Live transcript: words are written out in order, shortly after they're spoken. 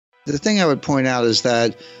The thing I would point out is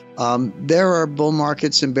that there are bull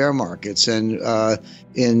markets and bear markets, and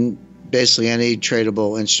in basically any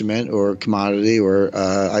tradable instrument or commodity, or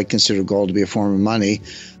I consider gold to be a form of money.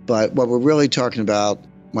 But what we're really talking about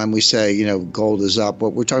when we say, gold is up,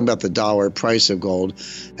 what we're talking about the dollar price of gold.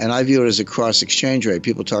 And I view it as a cross exchange rate.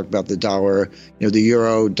 People talk about the dollar, the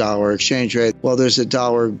euro dollar exchange rate. Well, there's a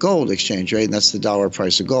dollar gold exchange rate, and that's the dollar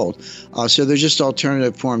price of gold. So they're just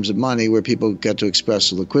alternative forms of money where people get to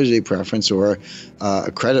express a liquidity preference or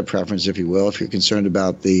a credit preference, if you will, if you're concerned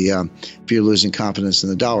about if you're losing confidence in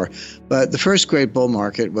the dollar. But the first great bull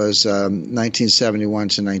market was 1971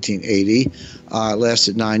 to 1980. It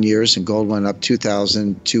lasted 9 years, and gold went up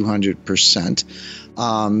 2,200%.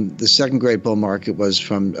 The second great bull market was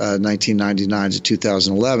from 1999 to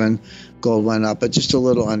 2011. Gold went up at just a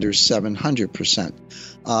little under 700%.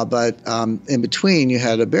 But in between, you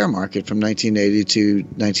had a bear market from 1980 to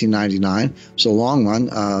 1999. It's a long one,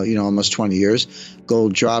 almost 20 years.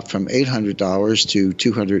 Gold dropped from $800 to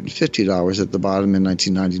 $250 at the bottom in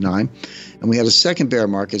 1999. And we had a second bear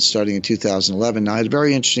market starting in 2011. Now, I had a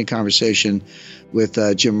very interesting conversation with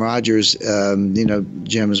Jim Rogers.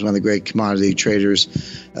 Jim is one of the great commodity traders,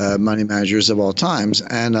 money managers of all times.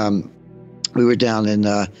 And we were down in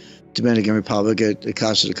Dominican Republic at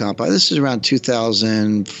Casa de Campo. This is around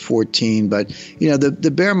 2014, but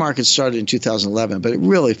the bear market started in 2011, but it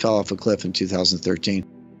really fell off a cliff in 2013.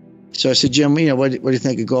 So I said, Jim, what do you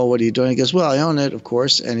think of gold? What are you doing? He goes, well, I own it, of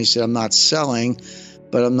course. And he said, I'm not selling,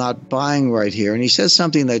 but I'm not buying right here. And he said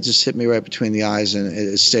something that just hit me right between the eyes and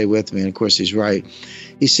it stayed with me. And of course, he's right.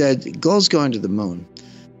 He said, gold's going to the moon,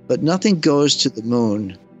 but nothing goes to the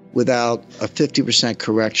moon without a 50%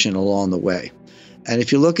 correction along the way. And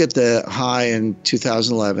if you look at the high in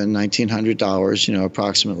 2011, $1,900,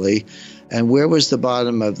 approximately, and where was the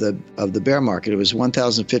bottom of the bear market? It was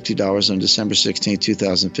 $1,050 on December 16,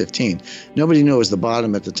 2015. Nobody knew it was the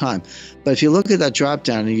bottom at the time. But if you look at that drop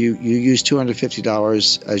down and you use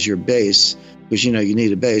 $250 as your base, which you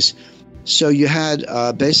need a base, so you had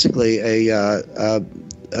basically the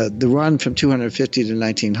run from 250 to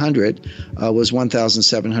 1900 was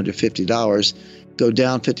 $1,750. Go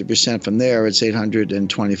down 50% from there, it's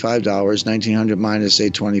 $825. 1900 minus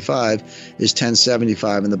 825 is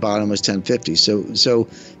 1075, and the bottom was 1050. So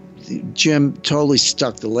Jim totally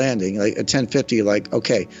stuck the landing. Like at 1050,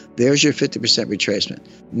 okay, there's your 50% retracement.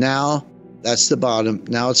 Now that's the bottom.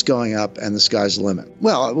 Now it's going up, and the sky's the limit.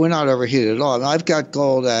 Well, we're not overheated at all. I've got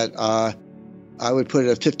gold at I would put it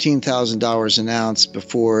at $15,000 an ounce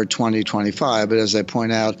before 2025. But as I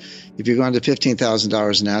point out, if you're going to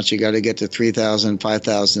 $15,000 an ounce, you got to get to 3,000,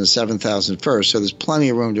 5,000, 7,000 first. So there's plenty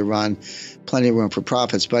of room to run, plenty of room for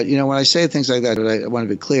profits. But, when I say things like that, I want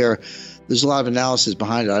to be clear. There's a lot of analysis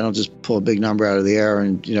behind it. I don't just pull a big number out of the air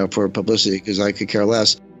and, for publicity, because I could care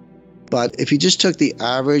less. But if you just took the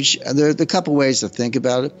average, and there are a couple ways to think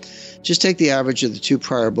about it. Just take the average of the two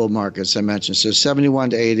prior bull markets I mentioned. So 71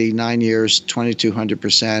 to 80, 9 years,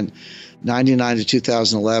 2,200%. 99 to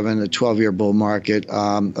 2011, a 12-year bull market,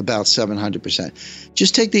 about 700%.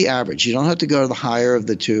 Just take the average. You don't have to go to the higher of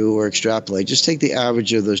the two or extrapolate. Just take the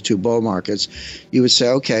average of those two bull markets. You would say,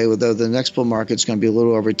 okay, well, the next bull market is going to be a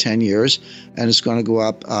little over 10 years, and it's going to go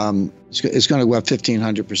up. It's going to go up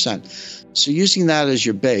 1,500%. So using that as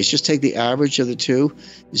your base, just take the average of the two.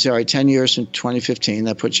 You say, all right, 10 years from 2015,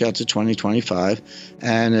 that puts you out to 2025.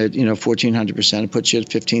 And at 1,400%, it puts you at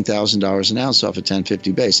 $15,000 an ounce off a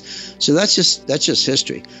 1050 base. So that's just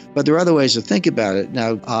history. But there are other ways to think about it.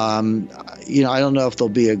 Now, I don't know if there'll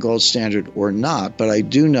be a gold standard or not, but I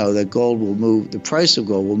do know that gold will move, the price of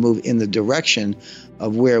gold will move in the direction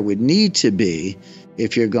of where it would need to be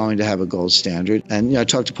if you're going to have a gold standard. And I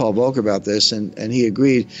talked to Paul Volcker about this, and he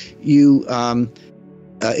agreed.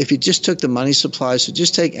 If you just took the money supply, so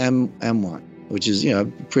just take M1, which is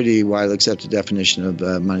pretty widely accepted definition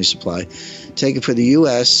of money supply. Take it for the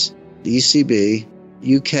U.S., the ECB,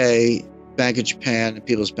 UK, Bank of Japan, and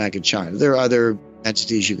People's Bank of China. There are other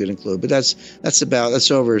entities you could include, but that's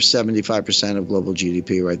over 75% of global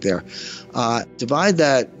GDP right there. Divide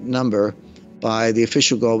that number by the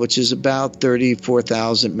official gold, which is about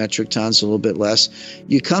 34,000 metric tons, a little bit less,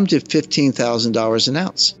 you come to $15,000 an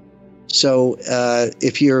ounce. So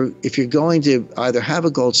if you're going to either have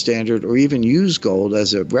a gold standard or even use gold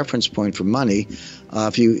as a reference point for money,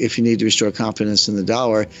 if you need to restore confidence in the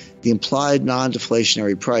dollar, the implied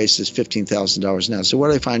non-deflationary price is $15,000 an ounce. So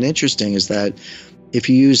what I find interesting is that if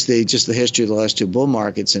you use just the history of the last two bull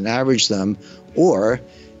markets and average them, or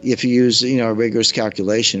if you use a rigorous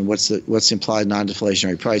calculation, what's the implied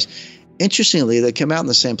non-deflationary price, Interestingly, they come out in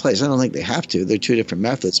the same place. I don't think they have to. They're two different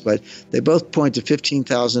methods, but they both point to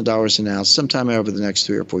 $15,000 an ounce sometime over the next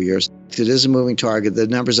 3 or 4 years. It is a moving target. The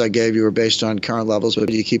numbers I gave you are based on current levels, but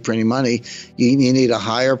if you keep printing money, you need a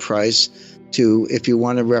higher price to, if you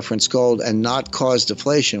want to reference gold and not cause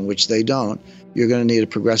deflation, which they don't, you're going to need a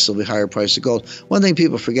progressively higher price of gold. One thing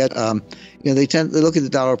people forget, they look at the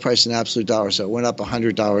dollar price in absolute dollars. So it went up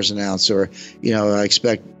 $100 an ounce, or, I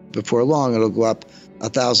expect before long it'll go up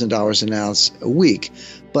 $1,000 an ounce a week.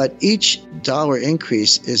 But each dollar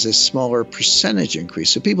increase is a smaller percentage increase.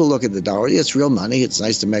 So people look at the dollar. Yeah, it's real money. It's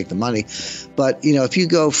nice to make the money. But, if you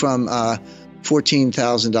go from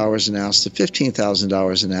 $14,000 an ounce to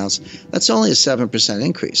 $15,000 an ounce, that's only a 7%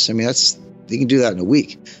 increase. I mean, you can do that in a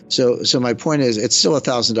week. So my point is, it's still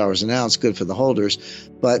 $1,000 an ounce, good for the holders,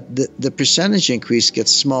 but the percentage increase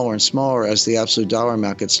gets smaller and smaller as the absolute dollar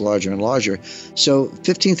amount gets larger and larger. So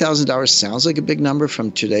 $15,000 sounds like a big number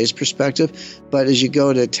from today's perspective, but as you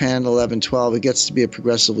go to 10, 11, 12, it gets to be a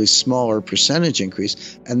progressively smaller percentage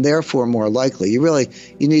increase, and therefore more likely. You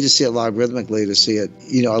need to see it logarithmically to see it,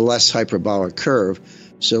 a less hyperbolic curve.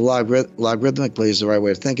 So logarithmically is the right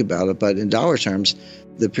way to think about it, but in dollar terms,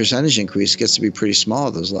 the percentage increase gets to be pretty small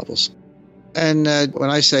at those levels. And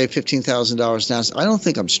when I say $15,000 an ounce, I don't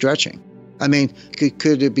think I'm stretching. I mean,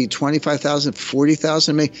 could it be 25,000,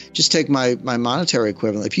 40,000? I mean, just take my monetary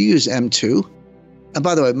equivalent. If you use M2, and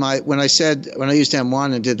by the way, when I used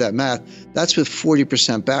M1 and did that math, that's with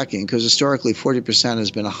 40% backing, because historically 40%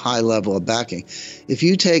 has been a high level of backing. If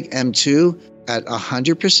you take M2 at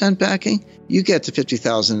 100% backing, you get to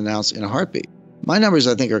 50,000 an ounce in a heartbeat. My numbers,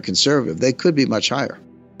 I think, are conservative. They could be much higher.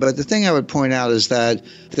 But the thing I would point out is that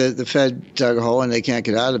the Fed dug a hole and they can't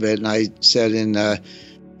get out of it. And I said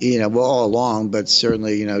all along, but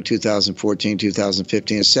certainly, 2014,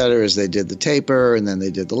 2015, et cetera, as they did the taper and then they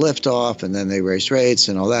did the liftoff and then they raised rates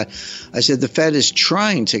and all that. I said the Fed is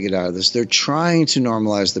trying to get out of this. They're trying to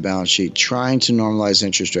normalize the balance sheet, trying to normalize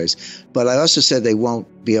interest rates. But I also said they won't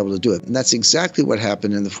be able to do it. And that's exactly what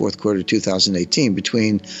happened in the fourth quarter of 2018.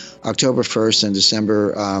 Between October 1st and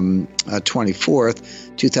December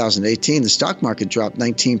 24th, 2018, the stock market dropped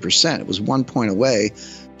 19%. It was 1 point away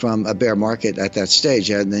from a bear market at that stage.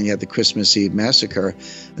 And then you had the Christmas Eve massacre.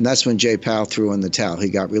 And that's when Jay Powell threw in the towel. He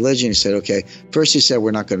got religion. He said, okay, first he said,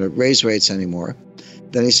 we're not going to raise rates anymore.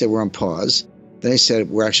 Then he said, we're on pause. Then he said,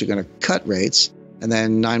 we're actually going to cut rates. And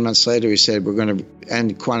then 9 months later, he said, we're going to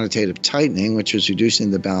end quantitative tightening, which was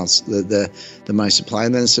reducing the balance, the money supply.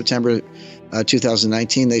 And then in September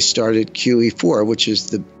 2019, they started QE4, which is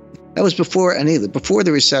that was before before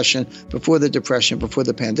the recession, before the depression, before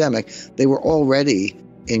the pandemic. They were already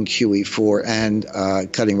in QE4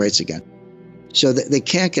 and cutting rates again. So they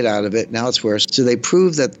can't get out of it. Now it's worse. So they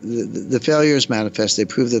prove that the failure is manifest. They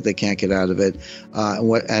prove that they can't get out of it.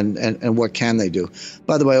 And what can they do?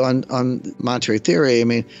 By the way, on monetary theory, I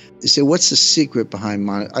mean, you say, what's the secret behind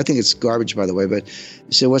monetary? I think it's garbage, by the way, but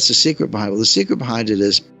you say, what's the secret behind it? Well, the secret behind it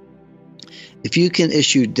is if you can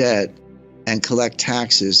issue debt and collect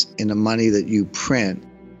taxes in the money that you print,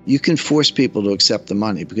 you can force people to accept the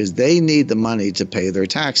money because they need the money to pay their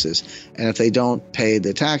taxes. And if they don't pay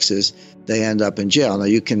the taxes, they end up in jail. Now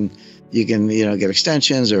you can get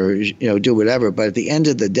extensions or do whatever, but at the end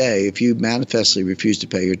of the day, if you manifestly refuse to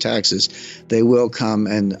pay your taxes, they will come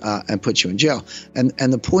and put you in jail. And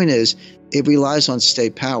the point is, it relies on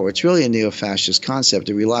state power. It's really a neo-fascist concept.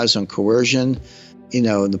 It relies on coercion,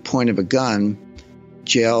 the point of a gun,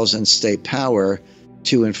 jails, and state power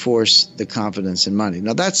to enforce the confidence in money.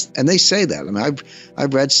 Now and they say that. I mean,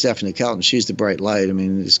 I've read Stephanie Kelton. She's the bright light. I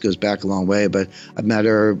mean, this goes back a long way, but I've met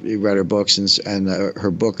her, read her books and her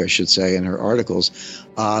book, I should say, and her articles.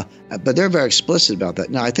 But they're very explicit about that.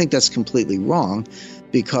 Now, I think that's completely wrong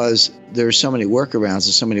because there are so many workarounds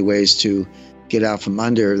and so many ways to get out from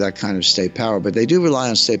under that kind of state power. But they do rely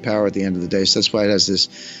on state power at the end of the day. So that's why it has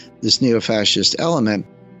this neo-fascist element.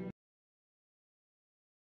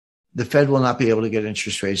 The Fed will not be able to get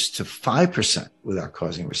interest rates to 5% without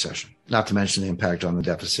causing recession, not to mention the impact on the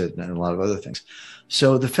deficit and a lot of other things.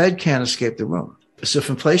 So the Fed can't escape the room. So if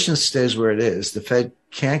inflation stays where it is, the Fed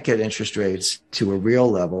can't get interest rates to a real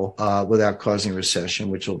level without causing recession,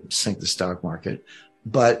 which will sink the stock market.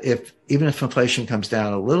 But even if inflation comes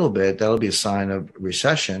down a little bit, that'll be a sign of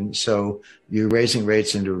recession. So you're raising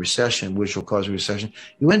rates into a recession, which will cause a recession.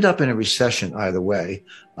 You end up in a recession either way.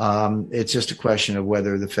 It's just a question of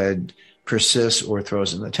whether the Fed persists or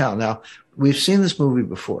throws in the towel. Now, we've seen this movie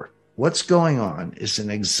before. What's going on is an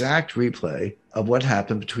exact replay of what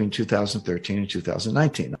happened between 2013 and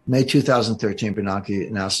 2019. May 2013, Bernanke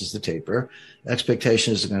announces the taper.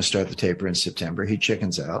 Expectations are going to start the taper in September. He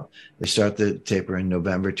chickens out. They start the taper in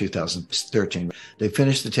November 2013. They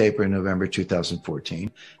finish the taper in November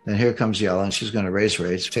 2014. Then here comes Yellen. She's going to raise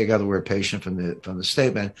rates. Take out the word patient from the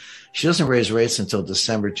statement. She doesn't raise rates until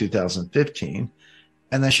December 2015.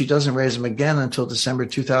 And then she doesn't raise them again until December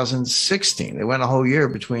 2016. They went a whole year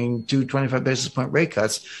between two 25 basis point rate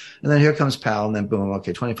cuts. And then here comes Powell, and then boom,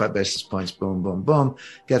 okay, 25 basis points, boom, boom, boom,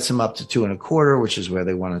 gets them up to 2.25, which is where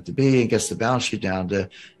they want it to be, and gets the balance sheet down to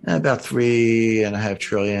about $3.5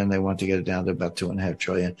 trillion. They want to get it down to about $2.5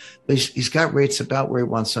 trillion. But he's got rates about where he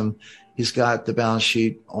wants them. He's got the balance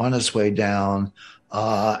sheet on its way down,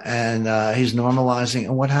 and he's normalizing.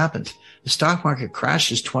 And what happens? The stock market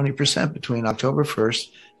crashes 20% between October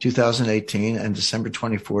 1st, 2018 and December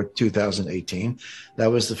 24th, 2018.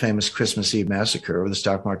 That was the famous Christmas Eve massacre where the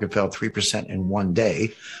stock market fell 3% in one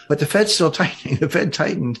day. But the Fed's still tightening. The Fed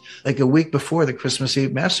tightened like a week before the Christmas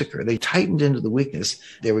Eve massacre. They tightened into the weakness.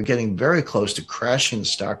 They were getting very close to crashing the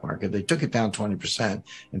stock market. They took it down 20%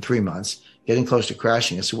 in 3 months, getting close to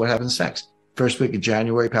crashing it. So what happens next? First week of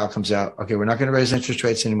January, Powell comes out. Okay, we're not going to raise interest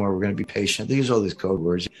rates anymore. We're going to be patient. They use all these code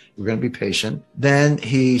words. We're going to be patient. Then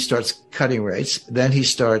he starts cutting rates. Then he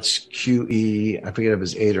starts QE. I forget if it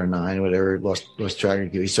was 8 or 9, whatever. Lost track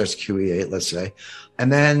of QE. He starts QE 8, let's say.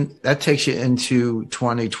 And then that takes you into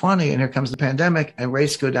 2020. And here comes the pandemic, and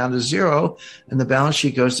rates go down to 0. And the balance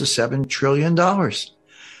sheet goes to $7 trillion.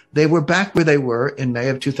 They were back where they were in May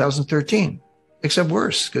of 2013. Except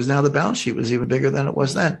worse, because now the balance sheet was even bigger than it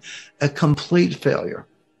was then. A complete failure.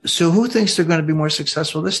 So who thinks they're going to be more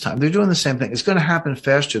successful this time? They're doing the same thing. It's going to happen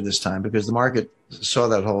faster this time because the market saw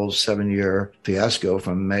that whole 7-year fiasco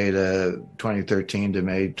from May to 2013 to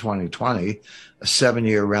May 2020, a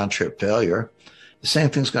 7-year round trip failure. The same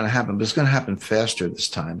thing's going to happen, but it's going to happen faster this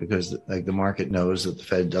time because the market knows that the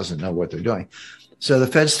Fed doesn't know what they're doing. So the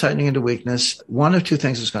Fed's tightening into weakness. One of two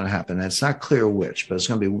things is going to happen. And it's not clear which, but it's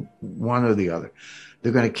going to be one or the other.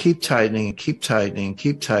 They're going to keep tightening, try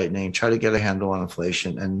to get a handle on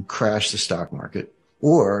inflation and crash the stock market.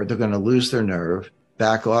 Or they're going to lose their nerve,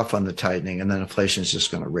 back off on the tightening, and then inflation is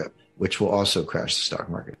just going to rip, which will also crash the stock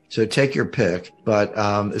market. So take your pick, but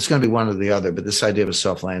it's going to be one or the other. But this idea of a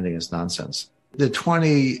soft landing is nonsense. The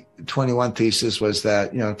 2021 thesis was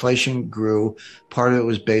that, inflation grew. Part of it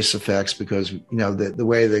was base effects because, the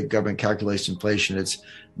way the government calculates inflation, it's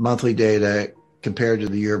monthly data compared to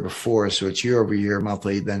the year before. So it's year over year,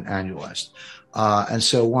 monthly, then annualized. And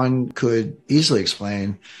so one could easily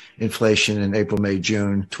explain inflation in April, May,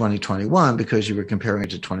 June 2021 because you were comparing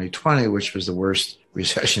it to 2020, which was the worst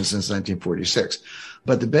recession since 1946.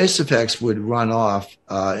 But the base effects would run off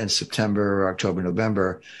in September, October,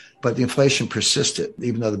 November. But the inflation persisted,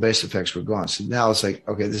 even though the base effects were gone. So now it's like,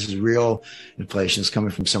 okay, this is real inflation. It's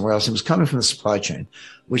coming from somewhere else. It was coming from the supply chain,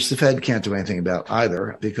 which the Fed can't do anything about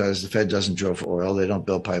either because the Fed doesn't drill for oil. They don't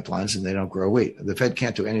build pipelines and they don't grow wheat. The Fed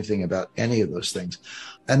can't do anything about any of those things.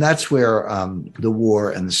 And that's where the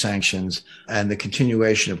war and the sanctions and the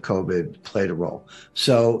continuation of COVID played a role.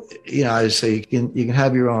 So, I say you can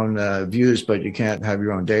have your own views, but you can't have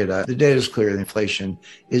your own data. The data is clear. The inflation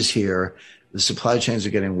is here. The supply chains are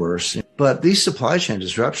getting worse. But these supply chain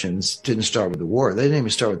disruptions didn't start with the war. They didn't even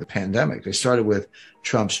start with the pandemic. They started with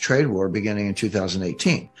Trump's trade war beginning in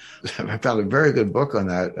 2018. I found a very good book on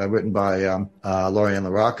that written by Lorianne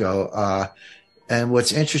LaRocco. And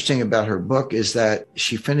what's interesting about her book is that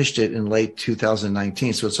she finished it in late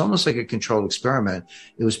 2019. So it's almost like a controlled experiment.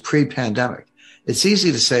 It was pre-pandemic. It's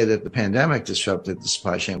easy to say that the pandemic disrupted the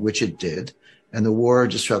supply chain, which it did. And the war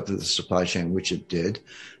disrupted the supply chain, which it did.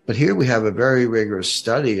 But here we have a very rigorous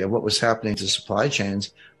study of what was happening to supply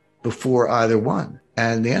chains before either one.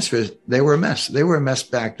 And the answer is they were a mess. They were a mess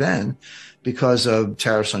back then because of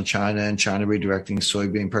tariffs on China and China redirecting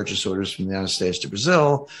soybean purchase orders from the United States to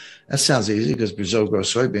Brazil. That sounds easy because Brazil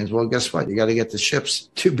grows soybeans. Well, guess what? You got to get the ships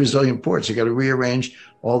to Brazilian ports. You got to rearrange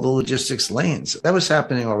all the logistics lanes. That was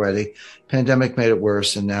happening already. Pandemic made it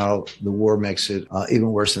worse, and now the war makes it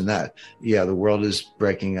even worse than that. Yeah, the world is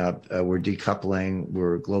breaking up. We're decoupling.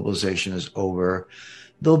 Globalization is over.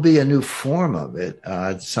 There'll be a new form of it.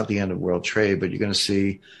 It's not the end of world trade, but you're going to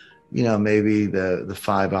see, maybe the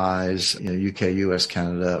Five Eyes, UK, US,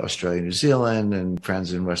 Canada, Australia, New Zealand, and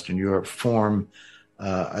friends in Western Europe form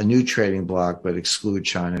a new trading bloc, but exclude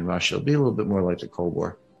China and Russia. It'll be a little bit more like the Cold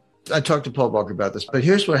War. I talked to Paul Volcker about this, but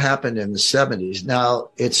here's what happened in the 70s.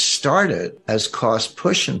 Now, it started as cost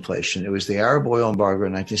push inflation. It was the Arab oil embargo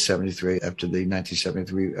in 1973 after the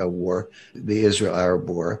 1973 war, the Israel-Arab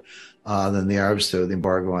war. Then the Arabs threw the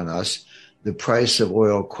embargo on us. The price of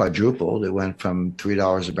oil quadrupled. It went from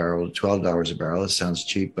 $3 a barrel to $12 a barrel. It sounds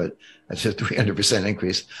cheap, but that's a 300%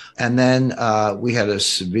 increase. And then we had a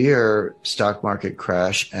severe stock market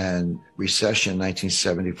crash and recession in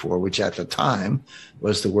 1974, which at the time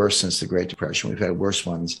was the worst since the Great Depression. We've had worse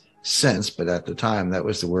ones since, but at the time, that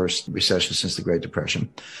was the worst recession since the Great Depression.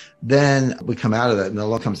 Then we come out of that, and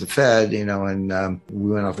along comes the Fed, and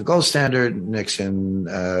we went off the gold standard. Nixon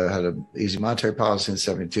had an easy monetary policy in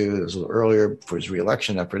 72. It was a little earlier for his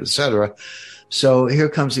reelection effort, et cetera. So here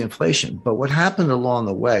comes the inflation. But what happened along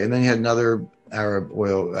the way, and then you had another Arab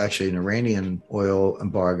oil, actually an Iranian oil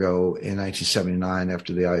embargo in 1979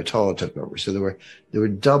 after the Ayatollah took over. So there were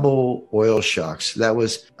double oil shocks. That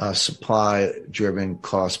was supply-driven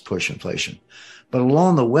cost push inflation. But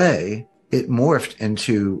along the way, it morphed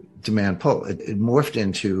into demand pull. It morphed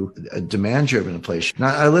into a demand-driven inflation.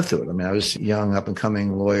 Now, I lived through it. I mean, I was a young,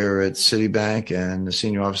 up-and-coming lawyer at Citibank and a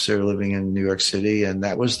senior officer living in New York City. And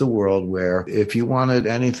that was the world where if you wanted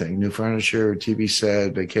anything, new furniture, TV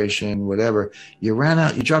set, vacation, whatever, you ran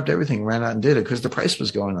out, you dropped everything, ran out and did it because the price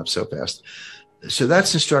was going up so fast. So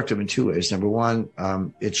that's instructive in two ways. Number one,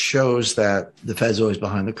 it shows that the Fed's always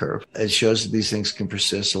behind the curve. It shows that these things can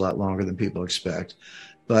persist a lot longer than people expect.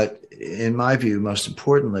 But in my view, most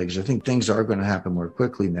importantly, because I think things are going to happen more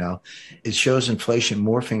quickly now, it shows inflation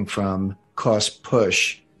morphing from cost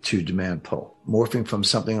push to demand pull, morphing from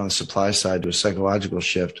something on the supply side to a psychological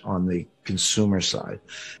shift on the consumer side.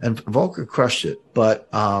 And Volcker crushed it, but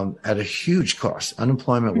at a huge cost.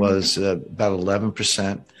 Unemployment was about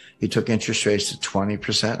 11%. He took interest rates to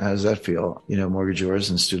 20%. How does that feel?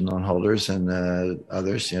 Mortgagors and student loan holders and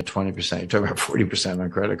others, 20%. You're talking about 40%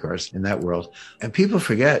 on credit cards in that world. And people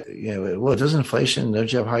forget, well, doesn't inflation,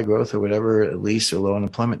 don't you have high growth or whatever, at least, or low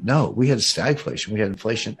unemployment? No, we had stagflation. We had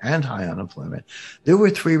inflation and high unemployment. There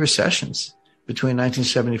were 3 recessions between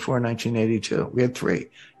 1974 and 1982. We had 3,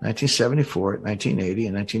 1974, 1980,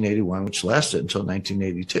 and 1981, which lasted until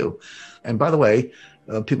 1982. And by the way,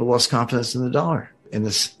 people lost confidence in the dollar. In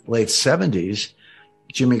the late 70s,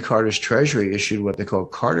 Jimmy Carter's Treasury issued what they call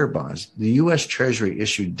Carter bonds. The U.S. Treasury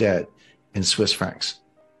issued debt in Swiss francs.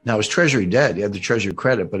 Now, it was Treasury debt. You had the Treasury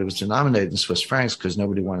credit, but it was denominated in Swiss francs because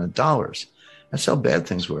nobody wanted dollars. That's how bad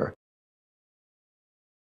things were.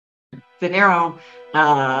 The narrow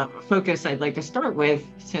focus I'd like to start with,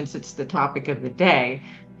 since it's the topic of the day,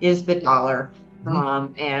 is the dollar.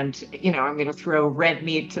 And, I'm going to throw red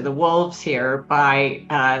meat to the wolves here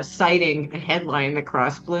by citing a headline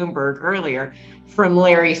across Bloomberg earlier from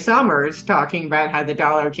Larry Summers talking about how the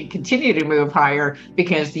dollar can continue to move higher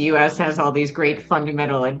because the U.S. has all these great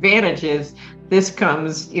fundamental advantages. This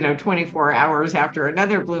comes, 24 hours after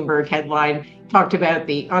another Bloomberg headline talked about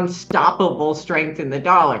the unstoppable strength in the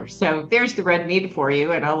dollar. So there's the red meat for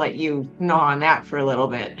you, and I'll let you gnaw on that for a little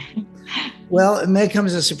bit. Well, it may come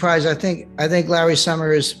as a surprise. I think Larry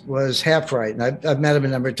Summers was half right, and I've met him a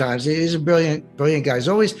number of times. He's a brilliant guy. He's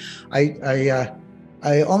always,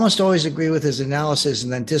 I almost always agree with his analysis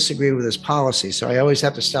and then disagree with his policy. So I always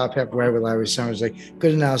have to stop halfway with Larry Summers. Like,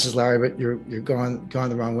 good analysis, Larry, but you're going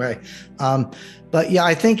the wrong way. But yeah,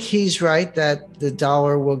 I think he's right that the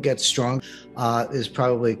dollar will get strong. Is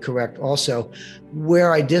probably correct. Also,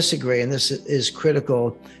 where I disagree, and this is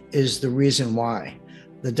critical, is the reason why.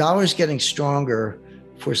 The dollar is getting stronger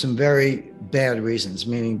for some very bad reasons,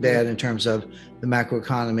 meaning bad in terms of the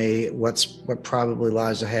macroeconomy, what probably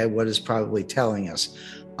lies ahead, what is probably telling us.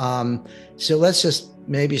 So let's just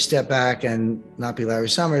maybe step back and not be Larry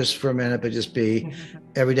Summers for a minute, but just be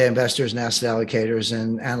everyday investors and asset allocators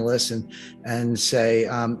and analysts and say,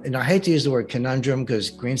 and I hate to use the word conundrum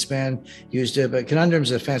because Greenspan used it, but conundrum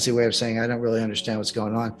is a fancy way of saying I don't really understand what's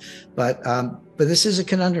going on. But this is a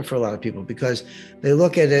conundrum for a lot of people because they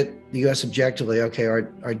look at it, the U.S. objectively, okay,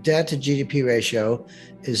 our debt to GDP ratio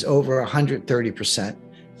is over 130%,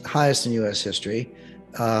 the highest in U.S. history.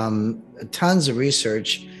 Tons of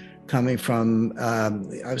research coming from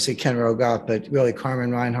obviously Ken Rogoff, but really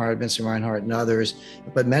Carmen Reinhart, Vincent Reinhart, and others,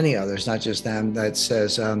 but many others, not just them, that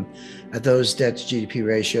says at those debt to GDP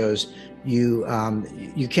ratios, you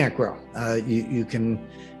can't grow. You can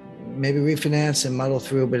maybe refinance and muddle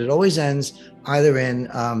through, but it always ends either in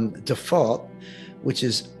default, which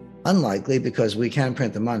is unlikely because we can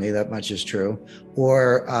print the money, that much is true,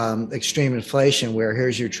 or extreme inflation where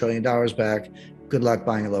here's your $1 trillion back, good luck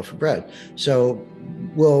buying a loaf of bread. So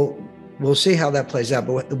we'll see how that plays out.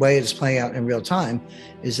 But the way it's playing out in real time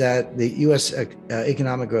is that the U.S.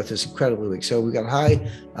 economic growth is incredibly weak. So we've got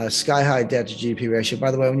sky high debt to GDP ratio.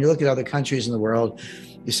 By the way, when you look at other countries in the world,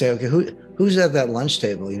 you say, okay, who's at that lunch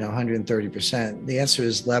table? 130%. The answer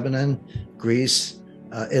is Lebanon, Greece,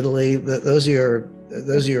 Italy. Those are your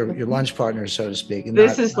those are your lunch partners, so to speak. And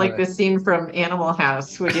This is like the scene from Animal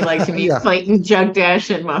House. Would you like to meet yeah, Clayton,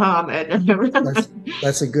 Jagdash, and Muhammad?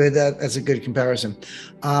 that's a good comparison.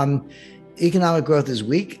 Economic growth is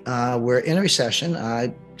weak. We're in a recession.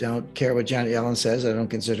 I don't care what Janet Yellen says. I don't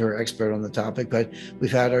consider her expert on the topic, but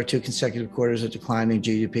we've had our 2 consecutive quarters of declining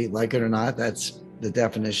GDP. Like it or not, that's the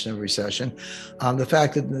definition of recession. The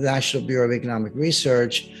fact that the National Bureau of Economic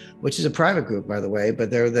Research, which is a private group, by the way, but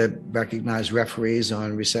they're the recognized referees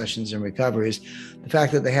on recessions and recoveries, the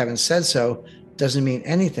fact that they haven't said so doesn't mean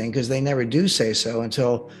anything, because they never do say so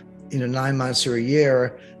until 9 months or a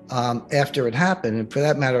year after it happened. And for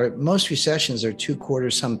that matter, most recessions are 2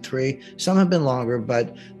 quarters, some 3, some have been longer,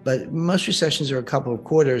 but most recessions are a couple of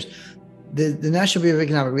quarters. The National Bureau of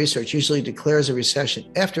Economic Research usually declares a recession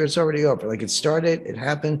after it's already over. Like, it started, it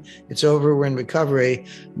happened, it's over, we're in recovery.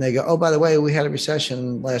 And they go, oh, by the way, we had a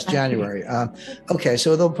recession last January. Okay,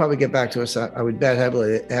 so they'll probably get back to us, I would bet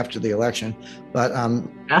heavily, after the election. But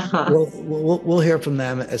we'll hear from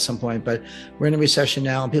them at some point. But we're in a recession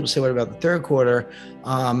now, and people say, what about the third quarter?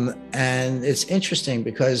 And it's interesting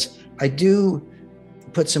because I do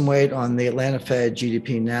put some weight on the Atlanta Fed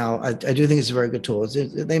GDP now. I do think it's a very good tool.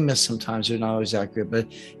 They miss sometimes, they're not always accurate, but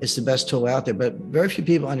it's the best tool out there. But very few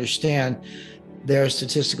people understand their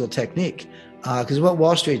statistical technique. Because what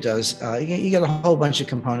Wall Street does, you get a whole bunch of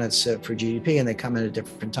components for GDP, and they come in at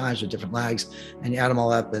different times with different lags, and you add them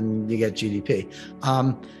all up and you get GDP.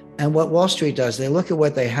 And what Wall Street does, they look at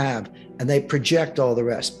what they have and they project all the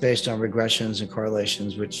rest based on regressions and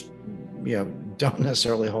correlations, which don't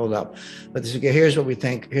necessarily hold up. But here's what we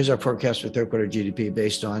think. Here's our forecast for third quarter GDP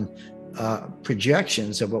based on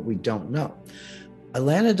projections of what we don't know.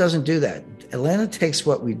 Atlanta doesn't do that. Atlanta takes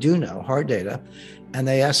what we do know, hard data, and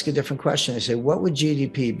they ask a different question. They say, what would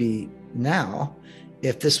GDP be now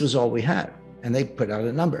if this was all we had? And they put out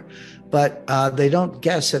a number. But they don't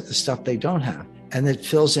guess at the stuff they don't have. And it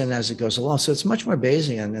fills in as it goes along. So it's much more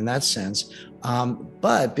Bayesian in that sense.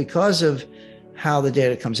 But because of how the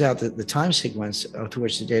data comes out, the time sequence to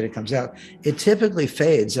which the data comes out, it typically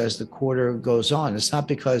fades as the quarter goes on. It's not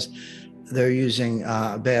because they're using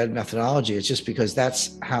bad methodology. It's just because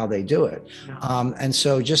that's how they do it. And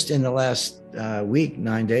so just in the last week,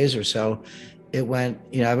 9 days or so, it went,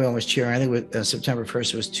 everyone was cheering. I think with September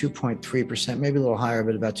 1st, it was 2.3%, maybe a little higher,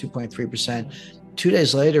 but about 2.3%. 2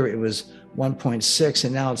 days later, it was 1.6,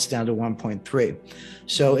 and now it's down to 1.3.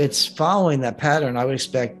 So it's following that pattern. I would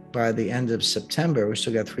expect by the end of September, we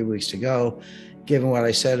still got 3 weeks to go, given what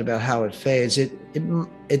I said about how it fades, it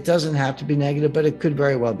doesn't have to be negative, but it could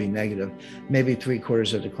very well be negative, maybe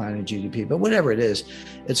 3/4 of decline in GDP. But whatever it is,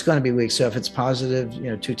 it's going to be weak. So if it's positive,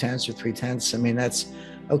 0.2 or 0.3, I mean, that's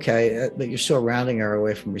okay, but you're still a rounding error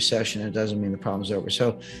away from recession. It doesn't mean the problem's over.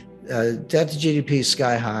 So debt to GDP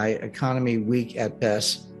sky high, economy weak at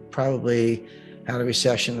best, probably had a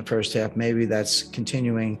recession in the first half. Maybe that's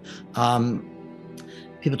continuing.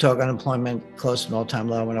 People talk unemployment close to an all-time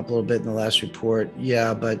low, went up a little bit in the last report.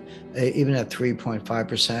 Yeah, but even at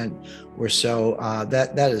 3.5% or so,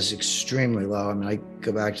 that is extremely low. I mean, I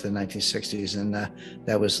go back to the 1960s, and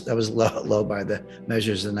that was low by the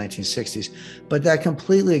measures of the 1960s. But that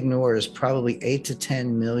completely ignores probably 8 to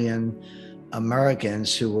 10 million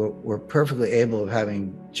Americans who were perfectly able of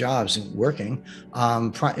having jobs and working,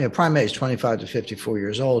 prime age 25 to 54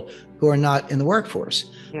 years old, who are not in the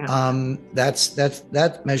workforce. Yeah.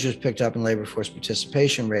 That measure is picked up in labor force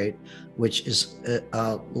participation rate, which is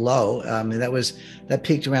low. I mean, that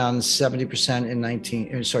peaked around 70%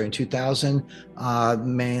 in 2000,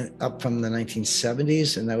 up from the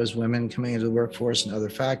 1970s, and that was women coming into the workforce and other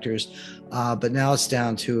factors. But now it's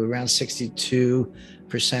down to around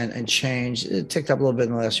 62% and change. It ticked up a little bit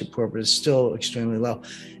in the last report, but it's still extremely low.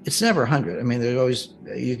 It's never 100. I mean, there's always,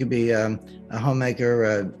 you could be a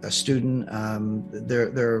homemaker, a student,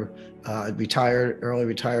 they're retired, early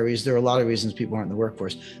retirees. There are a lot of reasons people aren't in the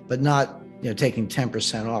workforce, but not taking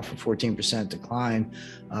 10% off or 14% decline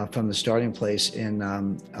from the starting place in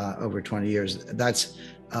over 20 years. That's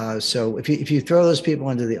so if you throw those people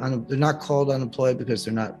into they're not called unemployed because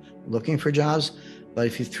they're not looking for jobs. But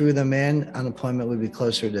if you threw them in, unemployment would be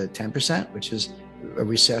closer to 10%, which is a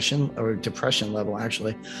recession or a depression level,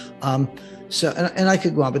 actually. And I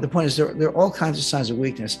could go on, but the point is there are all kinds of signs of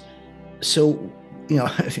weakness. So,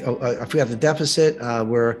 I forgot the deficit,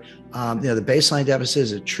 where, the baseline deficit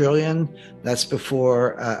is $1 trillion. That's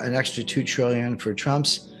before an extra $2 trillion for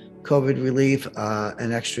Trump's COVID relief,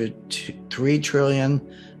 an extra $3 trillion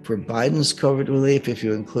for Biden's COVID relief, if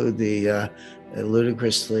you include the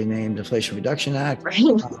ludicrously named Inflation Reduction Act, right.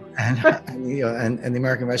 And the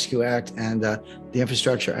American Rescue Act and the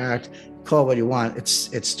Infrastructure Act. call it what you want.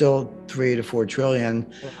 It's still 3 to 4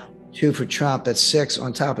 trillion. Yeah. 2 for Trump, that's 6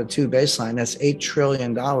 on top of 2 baseline. That's $8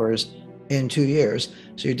 trillion in 2 years.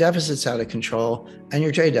 So your deficit's out of control and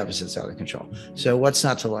your trade deficit's out of control. So what's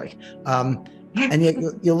not to like? And yet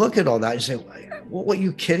you look at all that and say, what, are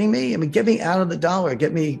you kidding me? I mean, get me out of the dollar.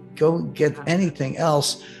 Go get anything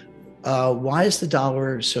else. Why is the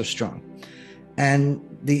dollar so strong?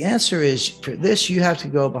 And the answer is, for this, you have to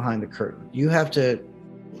go behind the curtain. You have to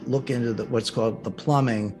look into what's called the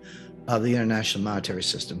plumbing of the international monetary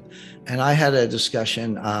system. And I had a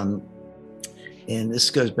discussion, and this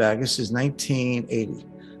goes back, this is 1980.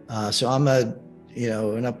 So I'm an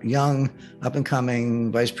young, up and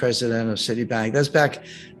coming vice president of Citibank. That's back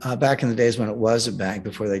in the days when it was a bank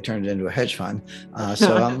before they turned it into a hedge fund.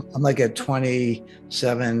 So I'm like a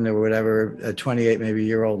 27 or whatever, a 28 maybe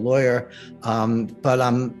year old lawyer. But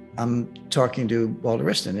I'm talking to Walter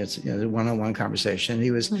Wriston. It's a one-on-one conversation.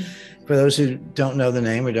 He was, for those who don't know the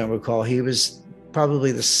name or don't recall, he was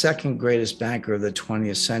probably the second greatest banker of the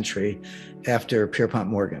 20th century after Pierpont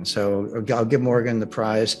Morgan. So I'll give Morgan the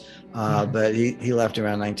prize, but he left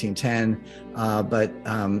around 1910.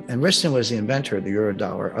 And Wriston was the inventor of the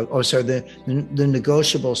Eurodollar. The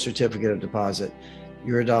negotiable certificate of deposit.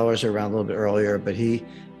 Eurodollars are around a little bit earlier, but he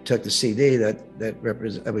took the CD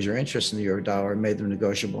that was your interest in the Eurodollar and made them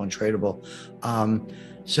negotiable and tradable.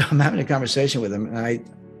 So I'm having a conversation with him, and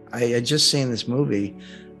I had just seen this movie,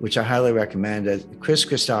 which I highly recommend. Chris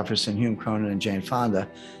Christopherson, Hume Cronin, and Jane Fonda.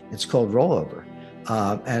 It's called Rollover,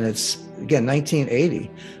 and it's again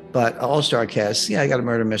 1980, but all-star cast. Yeah, I got a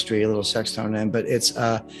murder mystery, a little sex tone in, but it's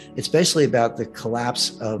basically about the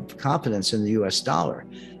collapse of confidence in the U.S. dollar.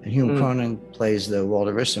 And Hume Cronin plays the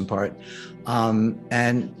Walter Wriston part.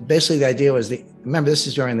 And basically the idea was, remember, this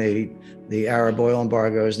is during the Arab oil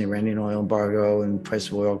embargoes and the Iranian oil embargo, and price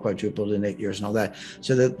of oil quadrupled in 8 years and all that.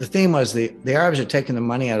 So the theme was the Arabs are taking the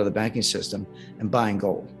money out of the banking system and buying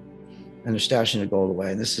gold, and they're stashing the gold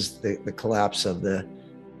away. And this is the collapse of the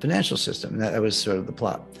financial system. And that was sort of the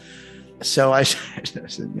plot. So I said,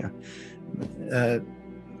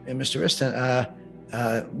 Mr.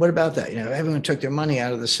 Wriston, what about that? Everyone took their money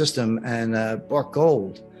out of the system and bought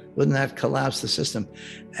gold. Wouldn't that collapse the system?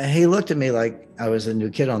 And he looked at me like I was a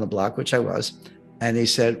new kid on the block, which I was. And he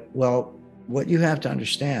said, well, what you have to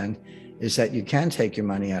understand is that you can take your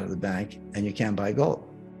money out of the bank and you can buy gold.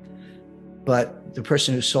 But the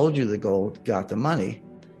person who sold you the gold got the money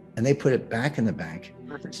and they put it back in the bank.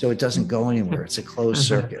 So it doesn't go anywhere. It's a closed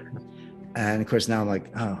circuit. And of course, now I'm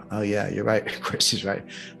like, oh yeah, you're right. Of course, he's right.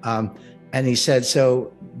 And he said,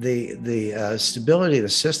 so the stability of the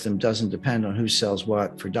system doesn't depend on who sells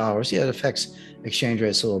what for dollars. Yeah, it affects exchange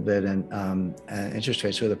rates a little bit and interest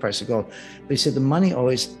rates with the price of gold. But he said the money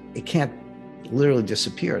it can't literally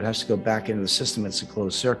disappear. It has to go back into the system. It's a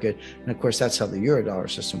closed circuit. And of course, that's how the Eurodollar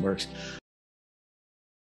system works.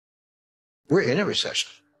 We're in a recession.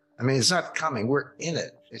 I mean, it's not coming. We're in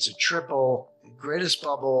it. It's a triple, greatest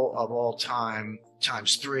bubble of all time,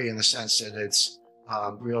 ×3 in the sense that it's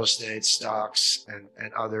real estate, stocks,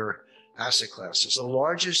 and other asset classes. The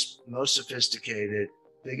largest, most sophisticated,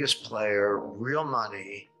 biggest player, real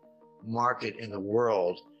money market in the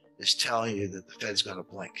world is telling you that the Fed's going to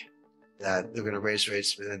blink, that they're going to raise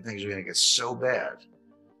rates, but then things are going to get so bad,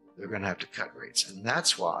 they're going to have to cut rates. And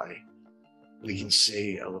that's why we can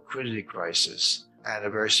see a liquidity crisis and a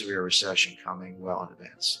very severe recession coming well in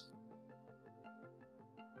advance.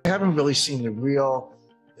 I haven't really seen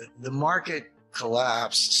the market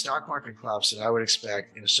collapse, stock market collapse that I would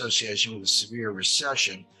expect in association with a severe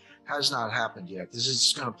recession has not happened yet. This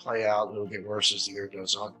is going to play out. It'll get worse as the year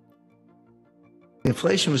goes on.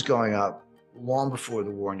 Inflation was going up long before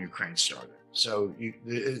the war in Ukraine started. So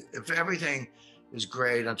if everything was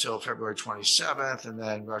great until February 27th, and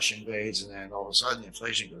then Russia invades, and then all of a sudden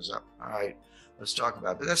inflation goes up. All right, let's talk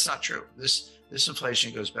about it. But that's not true. This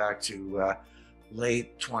inflation goes back to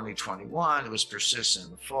late 2021. It was persistent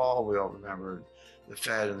in the fall. We all remember the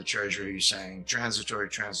Fed and the Treasury saying transitory,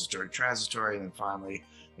 transitory, transitory. And then finally,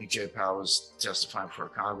 I think Jay Powell was testifying before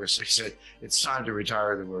Congress. He said, it's time to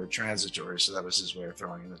retire the word transitory. So that was his way of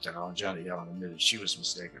throwing in the towel. And Janet Yellen admitted she was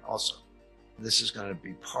mistaken also. This is going to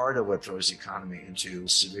be part of what throws the economy into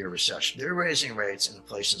severe recession. They're raising rates and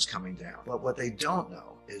inflation is coming down. But what they don't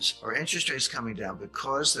know is, are interest rates coming down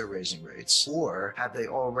because they're raising rates, or have they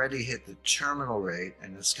already hit the terminal rate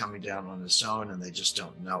and it's coming down on its own and they just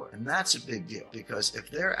don't know it? And that's a big deal, because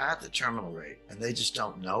if they're at the terminal rate and they just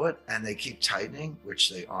don't know it and they keep tightening,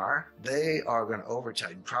 which they are going to over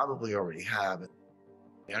tighten, probably already have.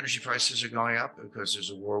 The energy prices are going up because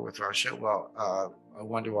there's a war with Russia. Well, I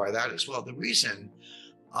wonder why that is. Well, the reason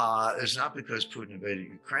is not because Putin invaded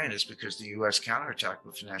Ukraine, it's because the U.S. counterattacked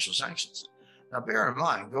with financial sanctions. Now, bear in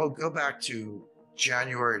mind, go back to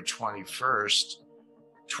January 21st,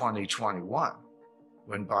 2021,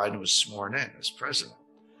 when Biden was sworn in as president,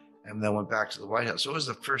 and then went back to the White House. What was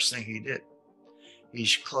the first thing he did? He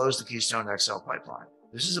closed the Keystone XL pipeline.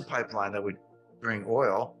 This is a pipeline that would bring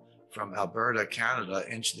oil from Alberta, Canada,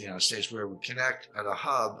 into the United States, where we connect at a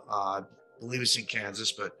hub. I believe it's in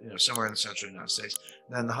Kansas, but somewhere in the central United States.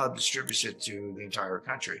 And then the hub distributes it to the entire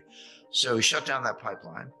country. So he shut down that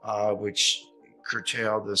pipeline, which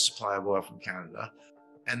curtailed the supply of oil from Canada.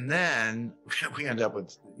 And then we end up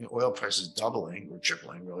with oil prices doubling or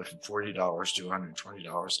tripling, really, from $40 to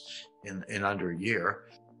 $120 in under a year.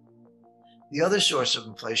 The other source of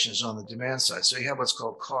inflation is on the demand side. So you have what's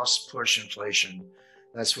called cost push inflation.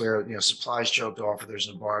 That's where supplies choked off, or there's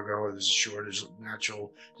an embargo, or there's a shortage,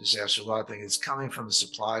 natural disaster, a lot of things. It's coming from the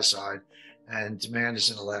supply side, and demand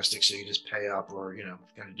is inelastic, so you just pay up or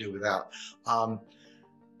kind of do without.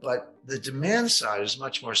 But the demand side is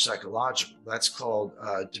much more psychological. That's called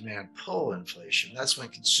demand pull inflation. That's when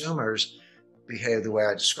consumers behave the way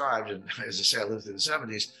I described, and as I say, I lived through the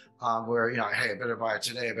 70s, where hey, I better buy it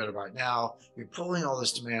today, I better buy it now. You're pulling all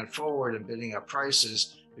this demand forward and bidding up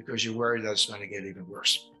prices because you're worried that it's going to get even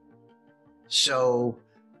worse. So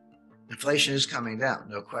inflation is coming down,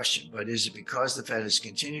 no question. But is it because the Fed has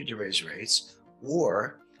continued to raise rates,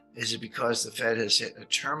 or is it because the Fed has hit a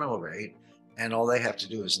terminal rate and all they have to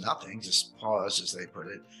do is nothing, just pause, as they put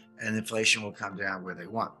it, and inflation will come down where they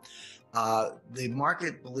want? The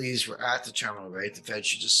market believes we're at the terminal rate. The Fed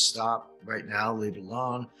should just stop right now, leave it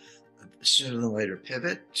alone. Sooner than later,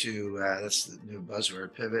 pivot to, that's the new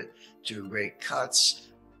buzzword, pivot to rate cuts.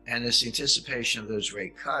 And it's the anticipation of those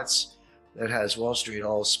rate cuts that has Wall Street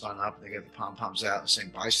all spun up. They get the pom-poms out and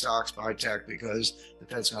saying, buy stocks, buy tech, because the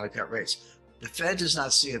Fed's going to cut rates. The Fed does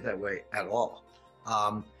not see it that way at all.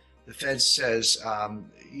 The Fed says,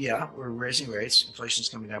 yeah, we're raising rates, inflation's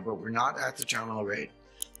coming down, but we're not at the terminal rate.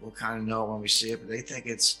 We'll kind of know when we see it, but they think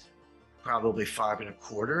it's probably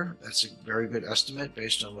 5.25. That's a very good estimate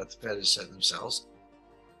based on what the Fed has said themselves.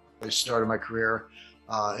 I started my career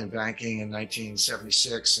in banking in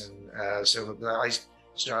 1976, and so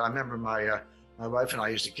I remember my wife and I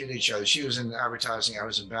used to kid each other. She was in advertising, I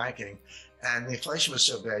was in banking, and the inflation was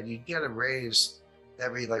so bad, you'd get a raise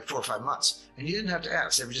every 4 or 5 months, and you didn't have to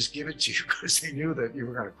ask. They would just give it to you because they knew that you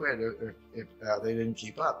were going to quit if they didn't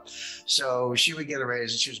keep up. So she would get a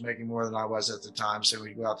raise, and she was making more than I was at the time. So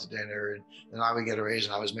we'd go out to dinner, and then I would get a raise,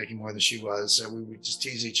 and I was making more than she was. So we would just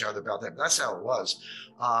tease each other about that. But that's how it was.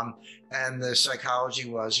 And the psychology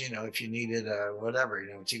was, if you needed whatever, a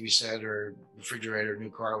TV set or refrigerator, new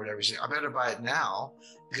car, whatever, you say, I better buy it now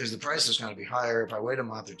because the price is going to be higher. If I wait a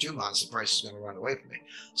month or 2 months, the price is going to run away from me.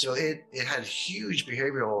 So it had huge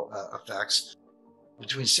behavioral effects.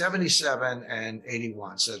 Between 77 and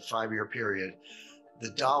 81, so that 5-year period, the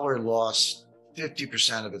dollar lost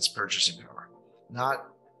 50% of its purchasing power. Not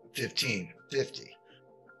 15, 50.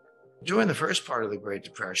 During the first part of the Great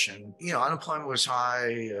Depression, unemployment was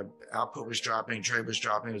high, output was dropping, trade was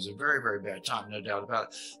dropping. It was a very, very bad time, no doubt about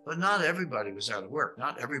it. But not everybody was out of work.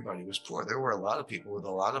 Not everybody was poor. There were a lot of people with a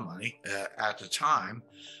lot of money at the time.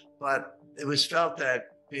 But it was felt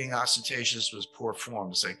that being ostentatious was poor form.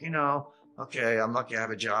 It's like, okay, I'm lucky I have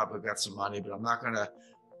a job, I've got some money, but I'm not going to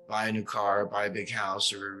buy a new car, buy a big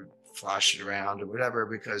house, or flash it around or whatever,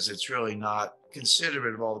 because it's really not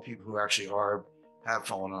considerate of all the people who actually have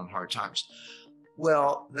fallen on hard times.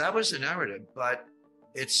 Well, that was the narrative, but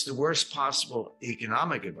it's the worst possible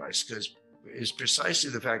economic advice, because it's precisely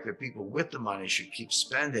the fact that people with the money should keep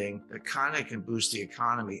spending that kind of can boost the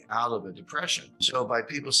economy out of a depression. So by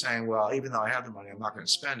people saying, well, even though I have the money, I'm not going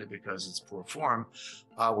to spend it because it's poor form,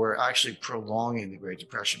 we're actually prolonging the Great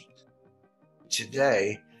Depression.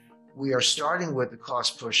 Today, we are starting with the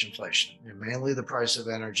cost push inflation, mainly the price of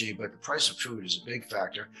energy, but the price of food is a big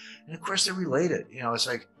factor. And of course, they're related. It's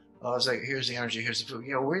like, here's the energy, here's the food.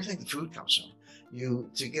 Where do you think the food comes from?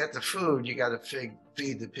 To get the food, you got to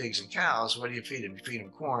feed the pigs and cows. What do you feed them? You feed them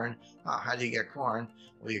corn. How do you get corn?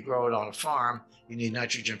 Well, you grow it on a farm. You need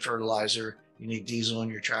nitrogen fertilizer. You need diesel in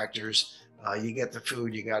your tractors. You get the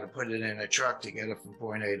food, you got to put it in a truck to get it from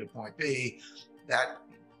point A to point B. That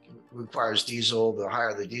requires diesel. The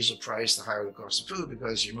higher the diesel price, the higher the cost of food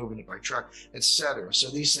because you're moving it by truck, etc. So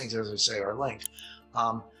these things, as I say, are linked.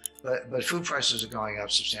 But food prices are going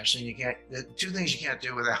up substantially. And the two things you can't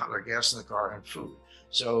do without are gas in the car and food.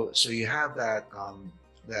 So you have that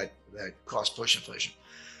cost push inflation.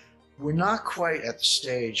 We're not quite at the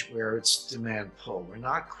stage where it's demand pull. We're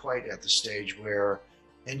not quite at the stage where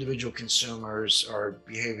individual consumers are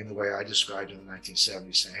behaving the way I described in the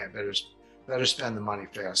 1970s, saying, hey, better spend the money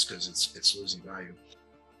fast because it's losing value.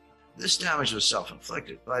 This damage was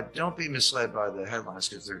self-inflicted, but don't be misled by the headlines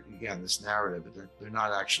because they're, again, this narrative, but they're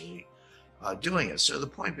not actually doing it. So the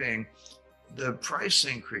point being, the price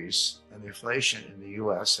increase and the inflation in the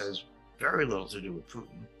U.S. has very little to do with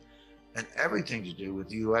Putin and everything to do with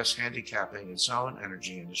the U.S. handicapping its own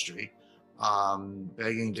energy industry,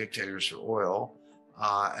 begging dictators for oil,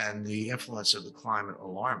 and the influence of the climate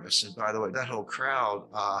alarmists. And by the way, that whole crowd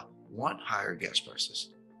want higher gas prices.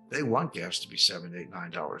 They want gas to be $7,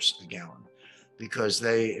 $8, $9 a gallon because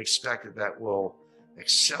they expect that will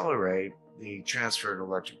accelerate the transfer to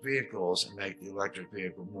electric vehicles and make the electric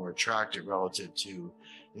vehicle more attractive relative to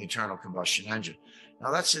the internal combustion engine.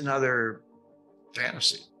 Now, that's another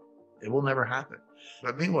fantasy. It will never happen.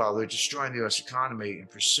 But meanwhile, they're destroying the U.S. economy in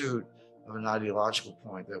pursuit of an ideological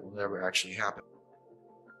point that will never actually happen.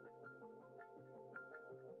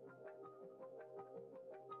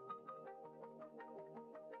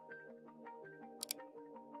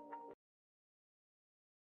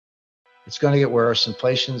 It's going to get worse.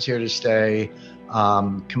 Inflation's here to stay.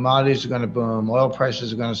 Commodities are going to boom. Oil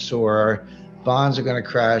prices are going to soar. Bonds are going to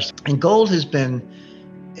crash. And gold has been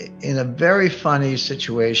in a very funny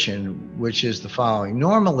situation, which is the following.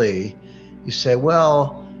 Normally, you say,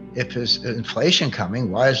 well, if there's inflation coming,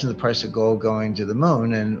 why isn't the price of gold going to the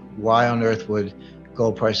moon? And why on earth would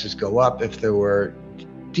gold prices go up if there were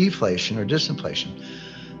deflation or disinflation?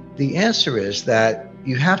 The answer is that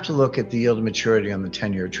you have to look at the yield to maturity on the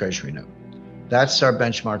 10-year Treasury note. That's our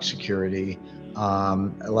benchmark security. A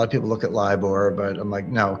lot of people look at LIBOR, but I'm like,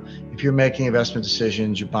 no, if you're making investment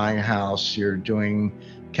decisions, you're buying a house, you're doing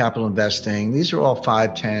capital investing, these are all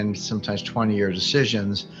 5, 10, sometimes 20-year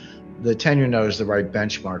decisions. The 10-year note is the right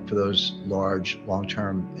benchmark for those large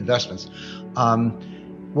long-term investments.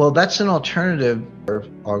 Well, that's an alternative for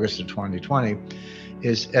August of 2020,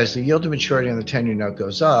 is as the yield to maturity on the 10-year note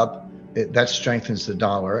goes up, that strengthens the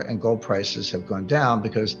dollar, and gold prices have gone down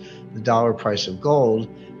because the dollar price of gold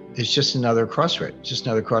is just another cross rate, just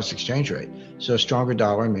another cross exchange rate. So a stronger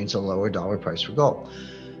dollar means a lower dollar price for gold.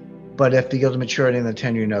 But if the yield to maturity in the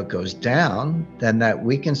 10-year note goes down, then that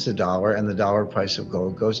weakens the dollar and the dollar price of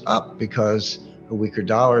gold goes up because a weaker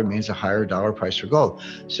dollar means a higher dollar price for gold.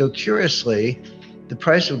 So curiously, the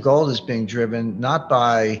price of gold is being driven not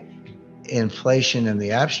by inflation in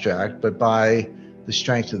the abstract, but by the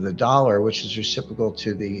strength of the dollar, which is reciprocal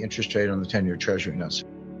to the interest rate on the 10-year Treasury notes.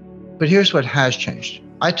 But here's what has changed.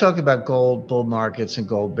 I talk about gold bull markets and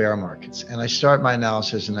gold bear markets, and I start my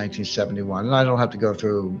analysis in 1971, and I don't have to go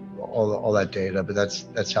through all that data, but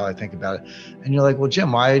that's how I think about it. And you're like, well,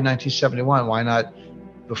 Jim, why 1971? Why not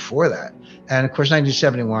before that? And of course,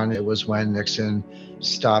 1971, it was when Nixon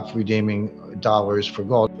stopped redeeming dollars for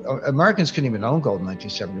gold. Americans couldn't even own gold in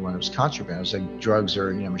 1971. It was contraband. It was like drugs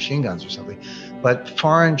or machine guns or something. But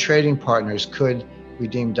foreign trading partners could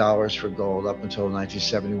redeem dollars for gold up until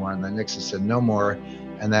 1971. And then Nixon said no more.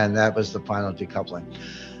 And then that was the final decoupling.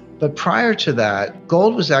 But prior to that,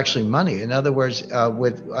 gold was actually money. In other words,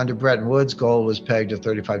 under Bretton Woods, gold was pegged at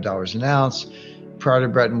 $35 an ounce. Prior to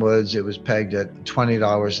Bretton Woods, it was pegged at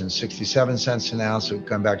 $20.67 an ounce. So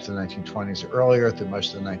going back to the 1920s or earlier, through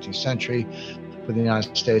most of the 19th century. For the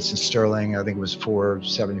United States and sterling, I think it was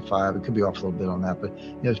 $4.75. It could be off a little bit on that, but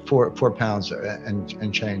four pounds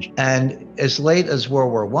and change. And as late as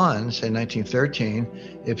World War I, say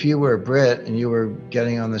 1913, if you were a Brit and you were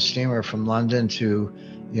getting on the steamer from London to,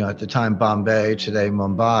 at the time Bombay, today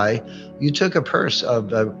Mumbai, you took a purse of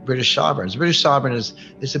British sovereigns. British sovereign is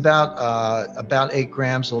about 8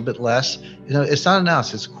 grams, a little bit less. It's not an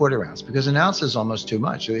ounce; it's a quarter ounce, because an ounce is almost too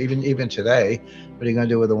much. Even today, what are you going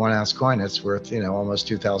to do with a 1 ounce coin that's worth almost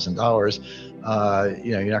 $2,000?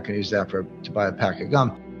 You're not going to use that to buy a pack of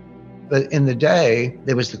gum. But in the day,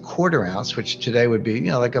 there was the quarter ounce, which today would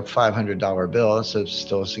be, like a $500 bill. So it's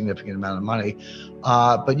still a significant amount of money.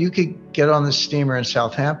 But you could get on the steamer in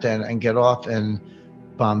Southampton and get off in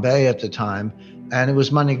Bombay at the time, and it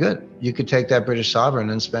was money good. You could take that British sovereign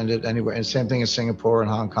and spend it anywhere. And same thing in Singapore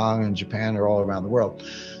and Hong Kong and Japan or all around the world.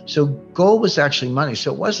 So gold was actually money.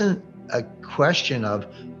 So it wasn't a question of,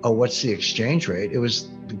 what's the exchange rate? It was,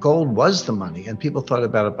 the gold was the money, and people thought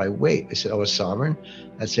about it by weight. They said, a sovereign,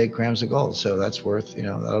 that's 8 grams of gold. So that's worth,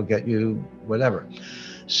 that'll get you whatever.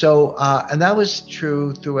 So, and that was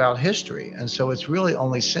true throughout history. And so it's really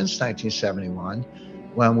only since 1971,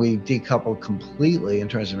 when we decoupled completely in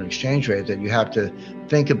terms of an exchange rate, that you have to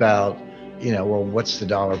think about, what's the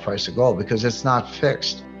dollar price of gold? Because it's not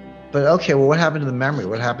fixed. But okay, well, what happened to the memory?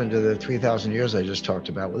 What happened to the 3,000 years I just talked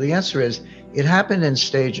about? Well, the answer is it happened in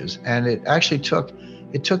stages, and it actually took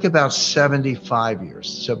It took about 75 years.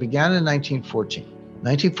 So it began in 1914.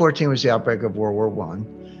 1914 was the outbreak of World War I.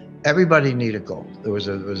 Everybody needed gold. There was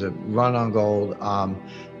a run on gold,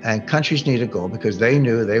 and countries needed gold because they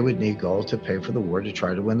knew they would need gold to pay for the war, to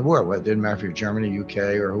try to win the war. Well, it didn't matter if you're Germany, UK,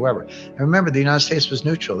 or whoever. And remember, the United States was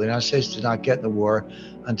neutral. The United States did not get in the war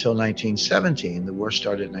until 1917. The war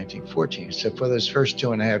started in 1914. So for those first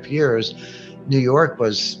 2.5 years, New York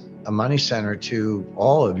was a money center to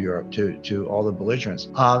all of Europe, to all the belligerents.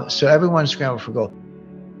 So everyone scrambled for gold.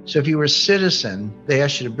 So if you were a citizen, they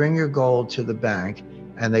asked you to bring your gold to the bank,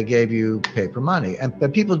 and they gave you paper money.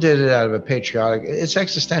 But people did it out of a patriotic. It's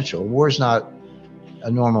existential. War's not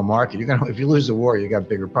a normal market. If you lose the war, you got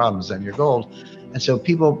bigger problems than your gold. And so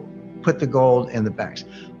people put the gold in the banks.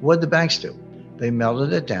 What did the banks do? They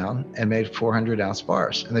melted it down and made 400-ounce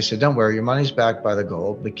bars. And they said, don't worry, your money's backed by the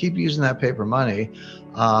gold, but keep using that paper money,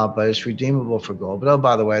 but it's redeemable for gold. But oh,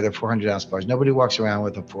 by the way, they're 400-ounce bars. Nobody walks around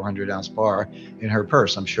with a 400-ounce bar in her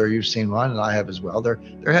purse. I'm sure you've seen one, and I have as well. They're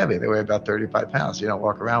heavy. They weigh about 35 pounds. You don't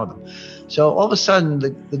walk around with them. So all of a sudden,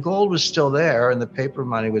 the gold was still there, and the paper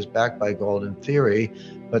money was backed by gold in theory,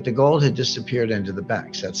 but the gold had disappeared into the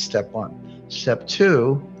banks. That's step one. Step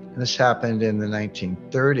two, and this happened in the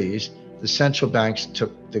 1930s, the central banks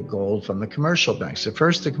took the gold from the commercial banks. So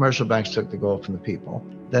first, the commercial banks took the gold from the people.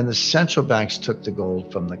 Then the central banks took the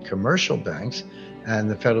gold from the commercial banks,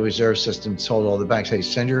 and the Federal Reserve System told all the banks, hey,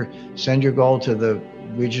 send your gold to the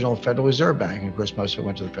regional Federal Reserve Bank. And of course, most of it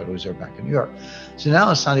went to the Federal Reserve Bank in New York. So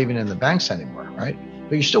now it's not even in the banks anymore, right?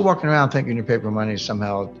 But you're still walking around thinking your paper money is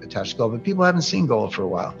somehow attached to gold, but people haven't seen gold for a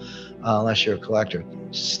while, unless you're a collector.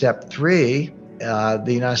 Step three, the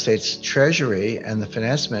United States Treasury and the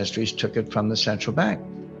finance ministries took it from the central bank.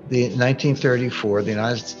 In 1934, the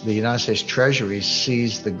United States Treasury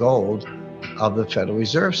seized the gold of the Federal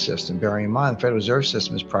Reserve System. Bearing in mind, the Federal Reserve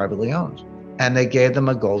System is privately owned. And they gave them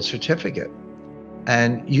a gold certificate.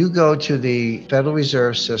 And you go to the Federal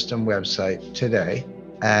Reserve System website today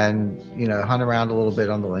and hunt around a little bit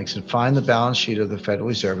on the links and find the balance sheet of the Federal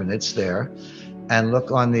Reserve, and it's there. And look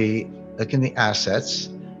in the assets.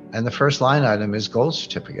 And the first line item is gold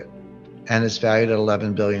certificate, and it's valued at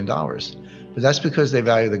 $11 billion. But that's because they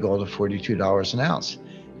value the gold at $42 an ounce.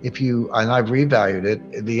 And I've revalued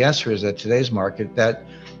it, the answer is that today's market, that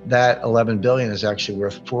 11 billion is actually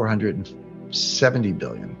worth 470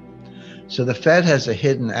 billion. So the Fed has a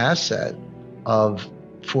hidden asset of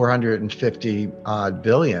 450 odd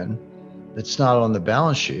billion that's not on the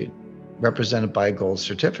balance sheet, represented by a gold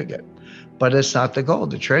certificate. But it's not the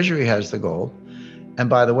gold. The Treasury has the gold. And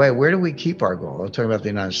by the way, where do we keep our gold? I'm talking about the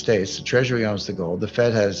United States. The Treasury owns the gold. The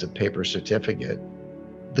Fed has a paper certificate.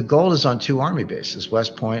 The gold is on two Army bases,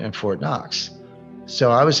 West Point and Fort Knox.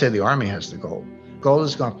 So I would say the Army has the gold. Gold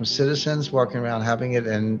has gone from citizens walking around having it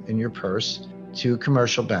in your purse, to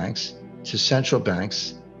commercial banks, to central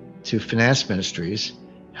banks, to finance ministries,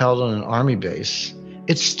 held on an Army base.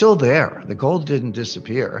 It's still there. The gold didn't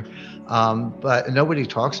disappear, but nobody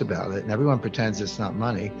talks about it, and everyone pretends it's not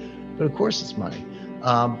money. But of course it's money.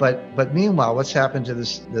 But meanwhile, what's happened to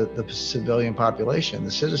the civilian population,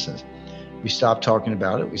 the citizens? We stopped talking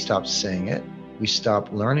about it. We stopped saying it. We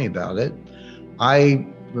stopped learning about it. I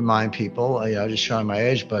remind people, just showing my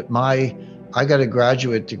age, but I got a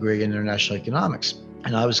graduate degree in international economics,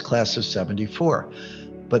 and I was class of 74.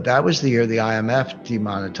 But that was the year the IMF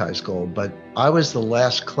demonetized gold. But I was the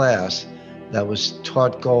last class that was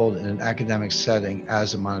taught gold in an academic setting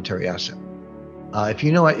as a monetary asset.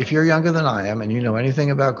 If you're younger than I am and you know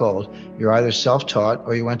anything about gold, you're either self-taught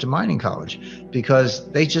or you went to mining college,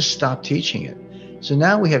 because they just stopped teaching it. So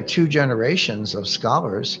now we have two generations of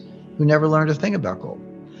scholars who never learned a thing about gold.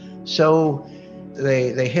 So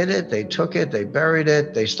they hid it, they took it, they buried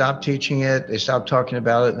it, they stopped teaching it, they stopped talking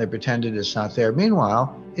about it, and they pretended it's not there.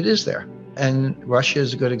 Meanwhile, it is there. And Russia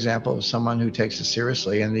is a good example of someone who takes it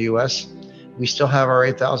seriously. In the US, we still have our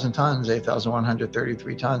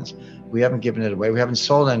 8,133 tons. We haven't given it away. We haven't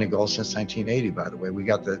sold any gold since 1980, by the way. We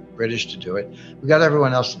got the British to do it. We got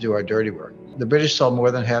everyone else to do our dirty work. The British sold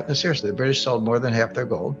more than half. No, seriously, the British sold more than half their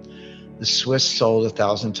gold. The Swiss sold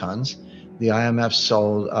 1,000 tons. The IMF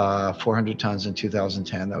sold 400 tons in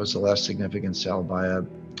 2010. That was the last significant sale by a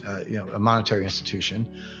monetary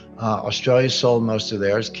institution. Australia sold most of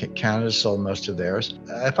theirs. Canada sold most of theirs.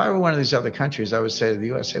 If I were one of these other countries, I would say to the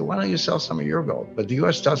U.S., hey, why don't you sell some of your gold? But the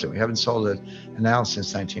U.S. doesn't. We haven't sold it an ounce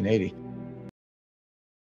since 1980.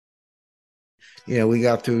 We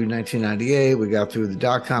got through 1998. We got through the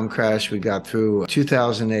dot-com crash. We got through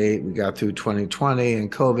 2008. We got through 2020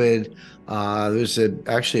 and COVID. There's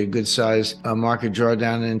actually a good size market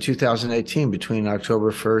drawdown in 2018 between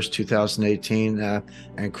October 1st, 2018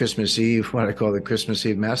 and Christmas Eve, what I call the Christmas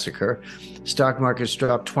Eve massacre. Stock markets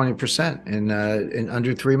dropped 20% in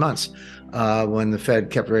under 3 months when the Fed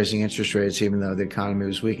kept raising interest rates, even though the economy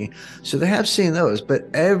was weakening. So they have seen those, but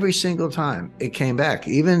every single time it came back,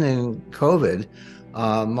 even in COVID,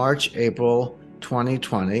 March, April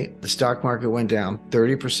 2020, the stock market went down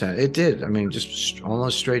 30%. It did. I mean, just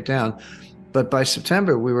almost straight down. But by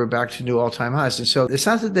September, we were back to new all-time highs. And so it's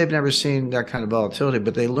not that they've never seen that kind of volatility,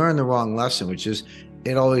 but they learned the wrong lesson, which is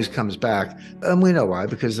it always comes back. And we know why,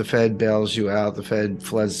 because the Fed bails you out. The Fed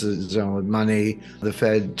floods the zone with money. The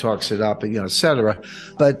Fed talks it up, et cetera.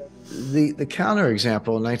 But the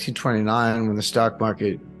counterexample in 1929, when the stock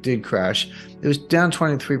market did crash, it was down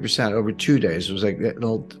 23% over 2 days. It was like a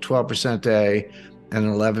 12% day and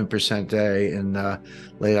an 11% day in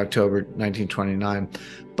late October 1929.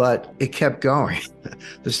 But it kept going.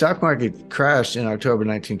 The stock market crashed in October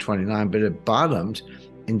 1929, but it bottomed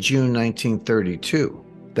in June 1932.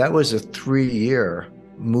 That was a 3-year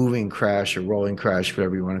moving crash or rolling crash,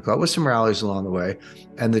 whatever you want to call it, with some rallies along the way.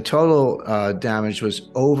 And the total damage was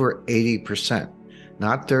over 80%,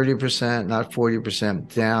 not 30%, not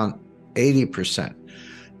 40%, down 80%.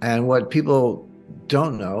 And what people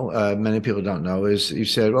don't know, many people don't know, is you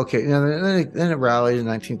said, okay, then it rallied in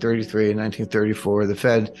 1933 and 1934. The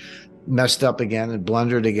Fed messed up again and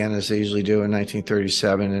blundered again, as they usually do, in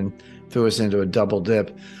 1937 and threw us into a double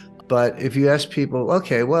dip. But if you ask people,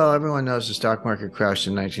 okay, well, everyone knows the stock market crashed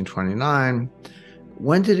in 1929.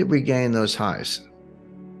 When did it regain those highs?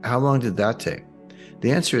 How long did that take?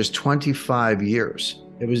 The answer is 25 years.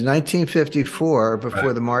 It was 1954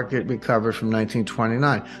 before the market recovered from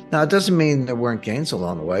 1929. Now, it doesn't mean there weren't gains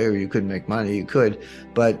along the way or you couldn't make money. You could.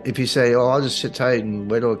 But if you say, oh, I'll just sit tight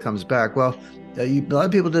and wait till it comes back, well, a lot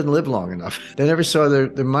of people didn't live long enough. They never saw their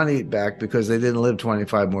money back because they didn't live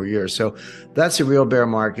 25 more years. So that's a real bear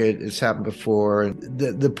market. It's happened before. And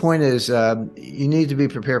the point is you need to be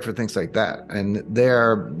prepared for things like that. And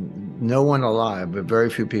no one alive, but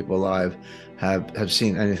very few people alive have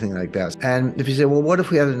seen anything like that. And if you say, well, what if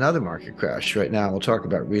we had another market crash right now? We'll talk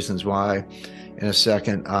about reasons why in a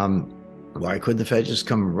second. Why couldn't the Fed just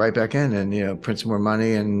come right back in and print some more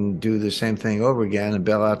money and do the same thing over again and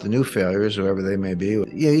bail out the new failures, whoever they may be?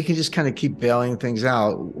 You can just kind of keep bailing things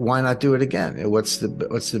out. Why not do it again? What's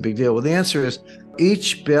the big deal? Well, the answer is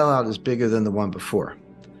each bailout is bigger than the one before.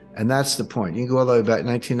 And that's the point. You can go all the way back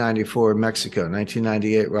 1994, Mexico,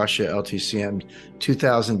 1998, Russia, LTCM,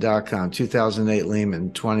 2000 dot-com, 2008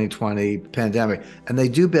 Lehman, 2020 pandemic. And they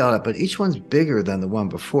do bail out, but each one's bigger than the one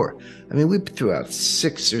before. I mean, we threw out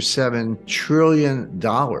 $6 or $7 trillion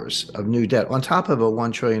of new debt on top of a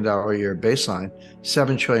 $1 trillion a year baseline,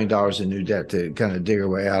 $7 trillion in new debt to kind of dig our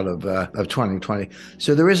way out of 2020.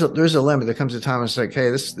 So there is a limit. There comes a time when it's like, hey,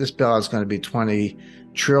 this bailout is going to be 20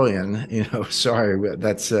 trillion, sorry,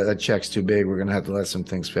 that check's too big. We're going to have to let some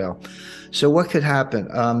things fail. So what could happen?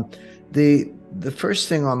 The first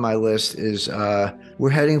thing on my list is we're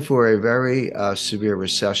heading for a very severe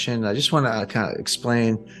recession. I just want to kind of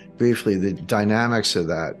explain briefly the dynamics of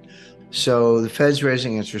that. So the Fed's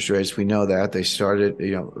raising interest rates. We know that they started,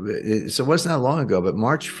 so it wasn't that long ago, but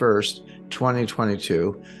March 1st,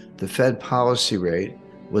 2022, the Fed policy rate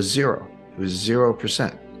was zero. It was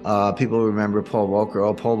 0%. People remember Paul Volcker.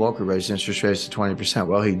 Oh, Paul Volcker raised interest rates to 20%.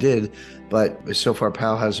 Well, he did, but so far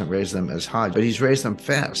Powell hasn't raised them as high, but he's raised them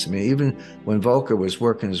fast. I mean, even when Volcker was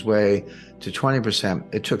working his way to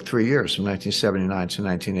 20%, it took 3 years from 1979 to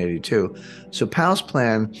 1982. So Powell's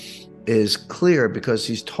plan is clear because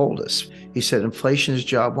he's told us. He said inflation is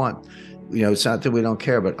job one. It's not that we don't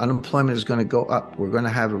care, but unemployment is going to go up. We're going to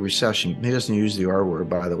have a recession. He doesn't use the R word,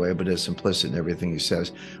 by the way, but it's implicit in everything he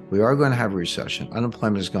says. We are going to have a recession.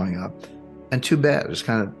 Unemployment is going up. And too bad. It's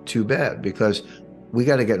kind of too bad because we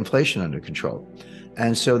got to get inflation under control.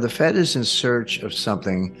 And so the Fed is in search of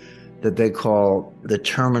something that they call the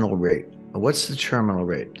terminal rate. What's the terminal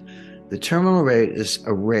rate? The terminal rate is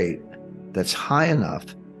a rate that's high enough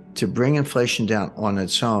to bring inflation down on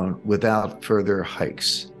its own without further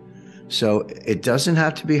hikes. So it doesn't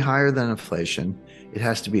have to be higher than inflation. It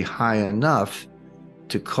has to be high enough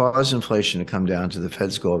to cause inflation to come down to the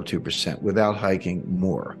Fed's goal of 2% without hiking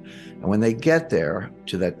more. And when they get there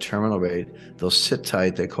to that terminal rate, they'll sit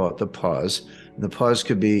tight. They call it the pause. And the pause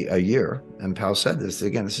could be a year. And Powell said this.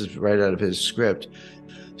 Again, this is right out of his script.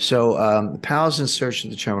 So Powell's in search of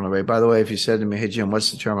the terminal rate. By the way, if you said to me, hey, Jim,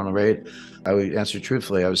 what's the terminal rate? I would answer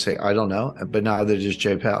truthfully. I would say, I don't know, but neither does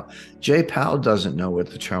Jay Powell. Jay Powell doesn't know what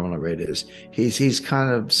the terminal rate is. He's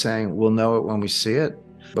kind of saying, we'll know it when we see it,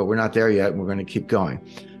 but we're not there yet, and we're going to keep going.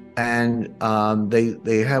 And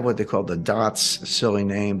they have what they call the DOTS, a silly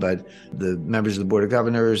name, but the members of the Board of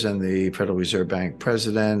Governors and the Federal Reserve Bank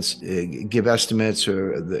presidents give estimates,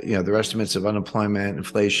 or their estimates of unemployment,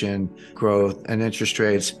 inflation, growth, and interest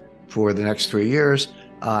rates for the next 3 years.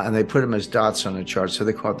 And they put them as dots on a chart, so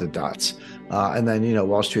they call it the dots. And then,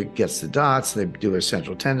 Wall Street gets the dots. They do a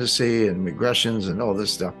central tendency and regressions and all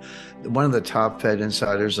this stuff. One of the top Fed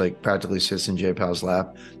insiders, like, practically sits in Jay Powell's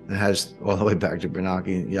lap and has all the way back to Bernanke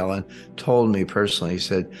and Yellen, told me personally, he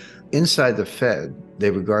said, inside the Fed, they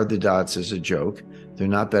regard the dots as a joke. They're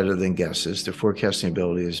not better than guesses. Their forecasting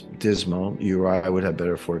ability is dismal. You or I would have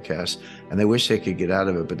better forecasts, and they wish they could get out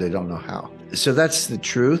of it, but they don't know how. So that's the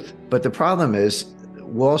truth. But the problem is,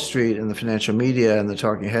 Wall Street and the financial media and the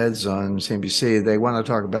talking heads on CNBC, they want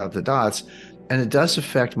to talk about the dots, and it does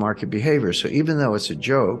affect market behavior. So even though it's a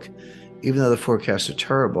joke, even though the forecasts are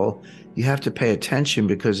terrible, you have to pay attention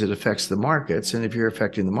because it affects the markets. And if you're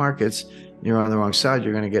affecting the markets, you're on the wrong side,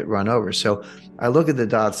 you're going to get run over. So I look at the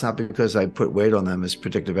dots not because I put weight on them as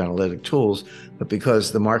predictive analytic tools, but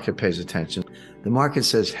because the market pays attention. The market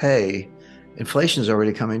says, hey, inflation is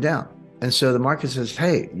already coming down. And so the market says,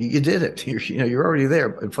 hey, you did it. You're already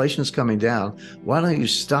there. Inflation is coming down. Why don't you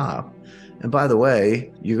stop? And by the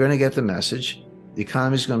way, you're going to get the message. The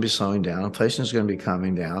economy is going to be slowing down. Inflation is going to be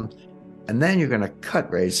coming down. And then you're going to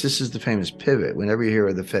cut rates. This is the famous pivot. Whenever you hear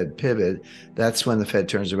of the Fed pivot, that's when the Fed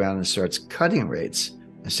turns around and starts cutting rates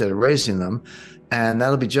instead of raising them. And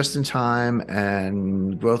that'll be just in time,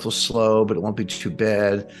 and growth will slow, but it won't be too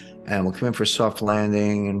bad. And we'll come in for a soft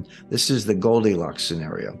landing. And this is the Goldilocks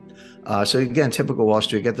scenario. So again, typical Wall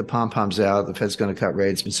Street, get the pom-poms out, the Fed's going to cut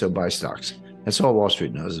rates, and so buy stocks. That's all Wall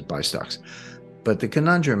Street knows, is buy stocks. But the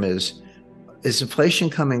conundrum is inflation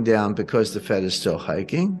coming down because the Fed is still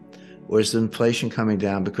hiking, or is the inflation coming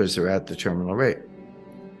down because they're at the terminal rate?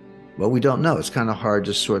 Well, we don't know. It's kind of hard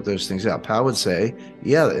to sort those things out. Powell would say,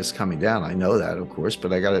 yeah, it's coming down. I know that, of course,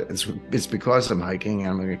 but it's because I'm hiking and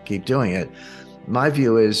I'm going to keep doing it. My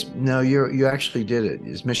view is, no, you actually did it.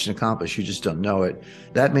 It's mission accomplished. You just don't know it.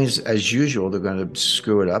 That means, as usual, they're going to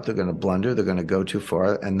screw it up. They're going to blunder. They're going to go too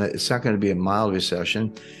far. And it's not going to be a mild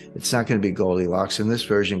recession. It's not going to be Goldilocks. In this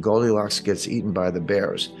version, Goldilocks gets eaten by the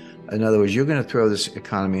bears. In other words, you're going to throw this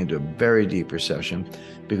economy into a very deep recession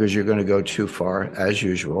because you're going to go too far, as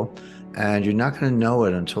usual. And you're not going to know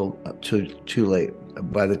it until too late.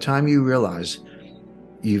 By the time you realize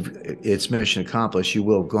it's mission accomplished, you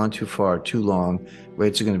will have gone too far, too long,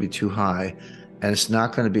 rates are going to be too high, and it's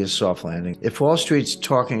not going to be a soft landing. If Wall Street's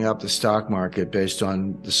talking up the stock market based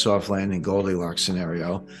on the soft landing Goldilocks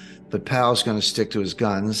scenario, but Powell's going to stick to his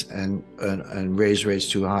guns and raise rates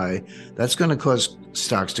too high, that's going to cause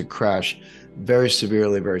stocks to crash very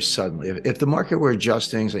severely, very suddenly. If the market were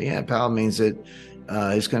adjusting, say, yeah, Powell means it,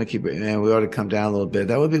 he's going to keep it, and we ought to come down a little bit,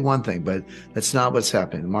 that would be one thing, but that's not what's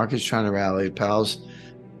happening. The market's trying to rally. Powell's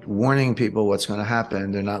warning people what's going to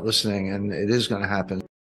happen. They're not listening, and it is going to happen.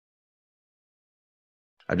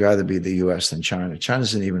 I'd rather be the U.S. than China.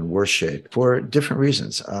 China's in even worse shape for different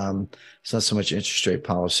reasons. It's not so much interest rate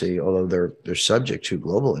policy, although they're subject to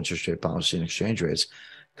global interest rate policy and exchange rates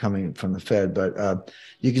coming from the Fed. But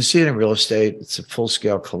you can see it in real estate. It's a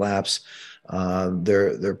full-scale collapse.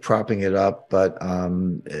 They're propping it up, but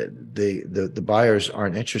the buyers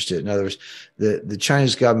aren't interested. In other words, the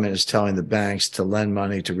Chinese government is telling the banks to lend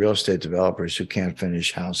money to real estate developers who can't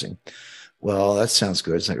finish housing. Well, that sounds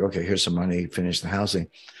good. It's like, okay, here's some money, finish the housing.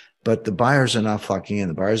 But the buyers are not flocking in.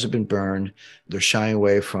 The buyers have been burned. They're shying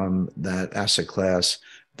away from that asset class.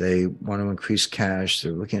 They want to increase cash.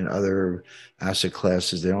 They're looking at other asset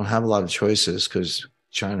classes. They don't have a lot of choices because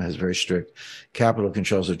China has very strict capital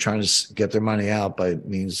controls. They're trying to get their money out by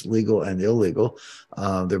means legal and illegal.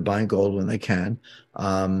 They're buying gold when they can.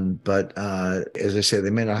 But as I say, they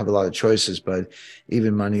may not have a lot of choices, but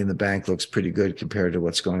even money in the bank looks pretty good compared to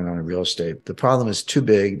what's going on in real estate. The problem is too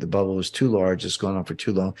big. The bubble is too large. It's gone on for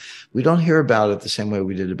too long. We don't hear about it the same way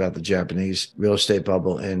we did about the Japanese real estate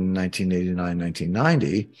bubble in 1989,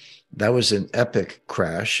 1990. That was an epic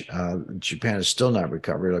crash. Japan is still not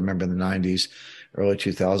recovered. I remember in the 90s, early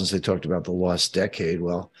 2000s, they talked about the lost decade.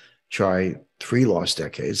 Well, try 3 lost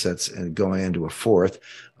decades. That's going into a 4th.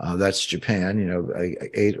 That's Japan,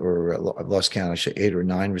 8 or I've lost count, actually 8 or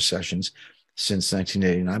 9 recessions since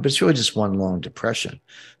 1989. But it's really just one long depression.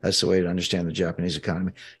 That's the way to understand the Japanese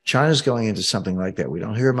economy. China's going into something like that. We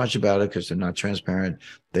don't hear much about it because they're not transparent.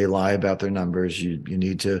 They lie about their numbers. You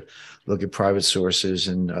need to look at private sources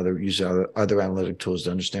and use other analytic tools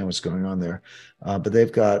to understand what's going on there. But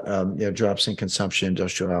they've got drops in consumption,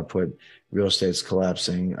 industrial output, Real estate's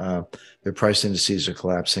collapsing. Their price indices are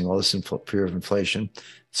collapsing. All this fear of inflation.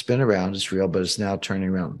 It's been around. It's real, but it's now turning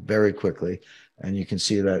around very quickly. And you can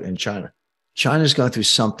see that in China. China's going through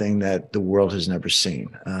something that the world has never seen.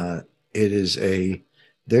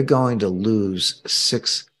 They're going to lose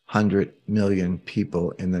 600 million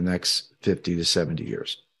people in the next 50 to 70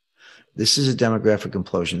 years. This is a demographic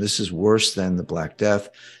implosion. This is worse than the Black Death.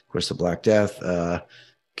 Of course, the Black Death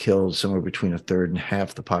killed somewhere between a third and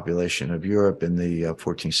half the population of Europe in the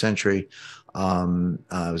 14th century. It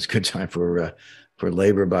was a good time for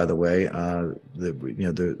labor, by the way.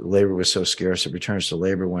 The labor was so scarce that returns to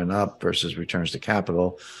labor went up versus returns to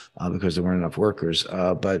capital because there weren't enough workers.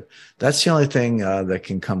 But that's the only thing that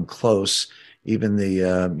can come close. Even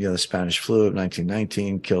the Spanish flu of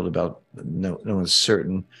 1919 killed about, no one's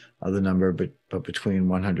certain of the number, but between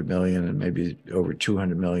 100 million and maybe over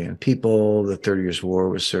 200 million people. The 30 Years' War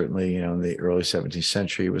was certainly, in the early 17th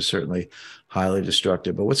century, was certainly highly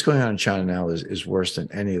destructive. But what's going on in China now is worse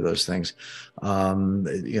than any of those things.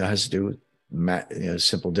 It has to do with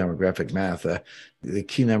simple demographic math. The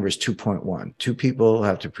key number is 2.1. Two people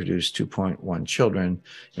have to produce 2.1 children.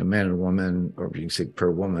 Man and woman, or you can say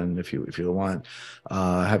per woman if you want,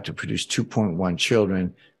 have to produce 2.1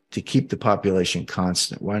 children to keep the population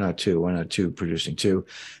constant. Why not two? Why not two producing two?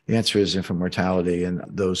 The answer is infant mortality and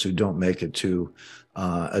those who don't make it to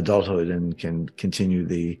adulthood and can continue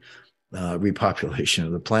the repopulation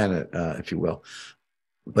of the planet, if you will.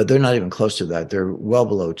 But they're not even close to that. They're well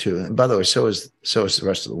below two. And by the way, so is the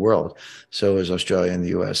rest of the world. So is Australia and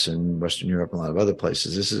the US and Western Europe and a lot of other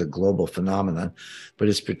places. This is a global phenomenon, but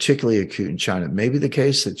it's particularly acute in China. It may be the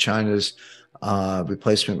case that China's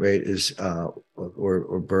replacement rate is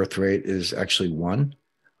or birth rate is actually 1.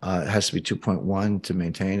 It has to be 2.1 to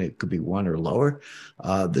maintain. It could be 1 or lower.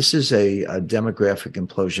 This is a demographic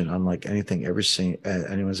implosion unlike anything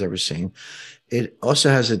anyone's ever seen. It also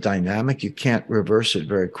has a dynamic. You can't reverse it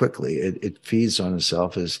very quickly. It feeds on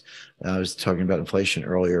itself, as I was talking about inflation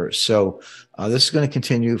earlier. So this is going to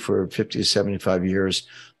continue for 50 to 75 years.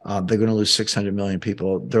 They're going to lose 600 million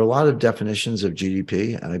people. There are a lot of definitions of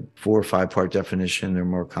GDP, 4 or 5 part definition. There are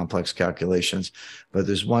more complex calculations, but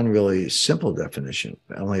there's one really simple definition.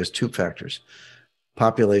 It only has 2 factors: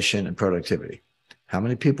 population and productivity. How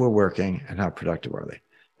many people are working and how productive are they?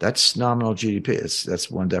 That's nominal GDP. That's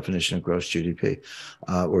one definition of gross GDP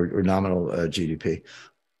or nominal GDP.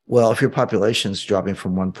 Well, if your population is dropping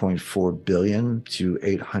from 1.4 billion to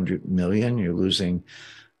 800 million, you're losing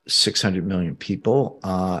 600 million people.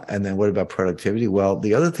 And then what about productivity? Well,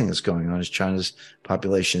 the other thing that's going on is China's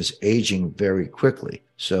population is aging very quickly.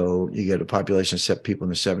 So you get a population of people in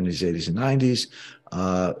the 70s, 80s, and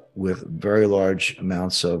 90s with very large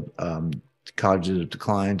amounts of cognitive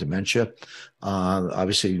decline, dementia.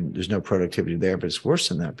 Obviously, there's no productivity there, but it's worse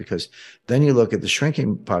than that because then you look at the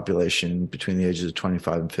shrinking population between the ages of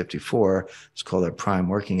 25 and 54. It's called that prime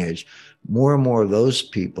working age. More and more of those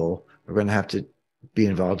people are going to have to be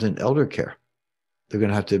involved in elder care. They're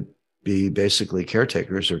going to have to be basically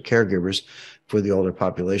caretakers or caregivers for the older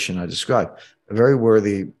population I described. A very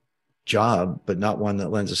worthy job, but not one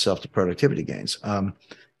that lends itself to productivity gains.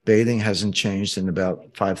 Bathing hasn't changed in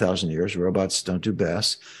about 5,000 years. Robots don't do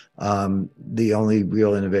baths. The only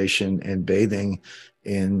real innovation in bathing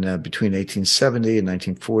in between 1870 and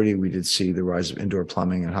 1940, we did see the rise of indoor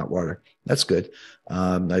plumbing and hot water. That's good.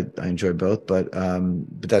 I enjoy both, but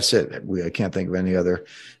that's it. I can't think of any other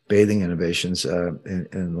bathing innovations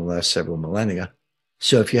in the last several millennia.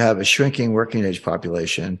 So if you have a shrinking working age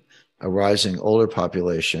population, a rising older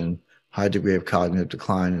population, high degree of cognitive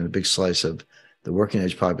decline, and a big slice of the working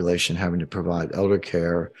age population having to provide elder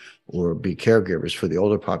care or be caregivers for the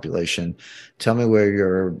older population, tell me where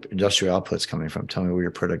your industrial output's coming from. Tell me where your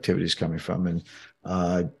productivity is coming from. And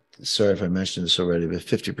sorry if I mentioned this already, but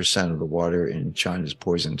 50% of the water in China is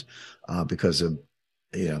poisoned because of,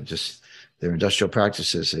 just their industrial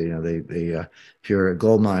practices. If you're a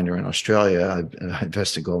gold miner in Australia, I've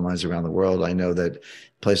invested in gold mines around the world. I know that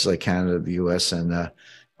places like Canada, the US, and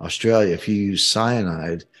Australia, if you use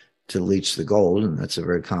cyanide to leach the gold, and that's a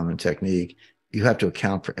very common technique, you have to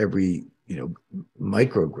account for every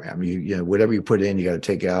microgram. Whatever you put in, you got to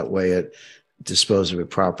take out, weigh it, dispose of it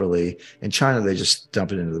properly. In China, they just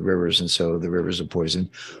dump it into the rivers, and so the rivers are poisoned.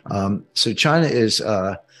 So China is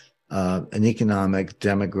an economic,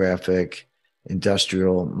 demographic,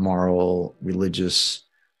 industrial, moral, religious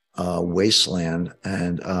wasteland,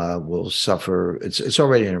 and will suffer. It's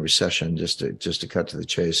already in a recession. Just to cut to the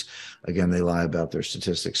chase, again, they lie about their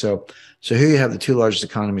statistics. So here you have the 2 largest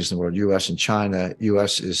economies in the world, U.S. and China.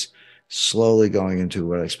 U.S. is slowly going into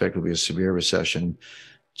what I expect will be a severe recession.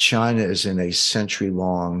 China is in a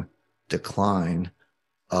century-long decline,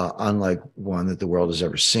 unlike one that the world has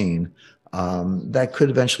ever seen. That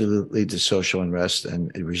could eventually lead to social unrest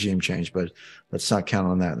and a regime change, but let's not count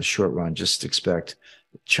on that in the short run. Just expect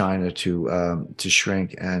China to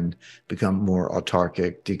shrink and become more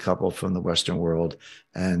autarkic, decouple from the Western world,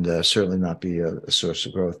 and certainly not be a source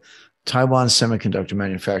of growth. Taiwan Semiconductor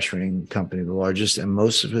Manufacturing Company, the largest and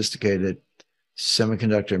most sophisticated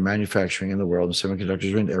semiconductor manufacturing in the world. And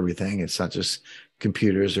semiconductors are into everything. It's not just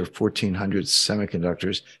computers. There are 1,400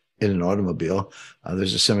 semiconductors in an automobile.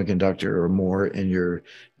 There's a semiconductor or more in your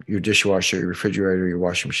dishwasher, your refrigerator, your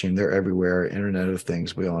washing machine. They're everywhere. Internet of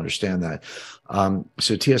Things. We all understand that.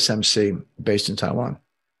 So TSMC, based in Taiwan.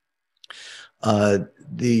 The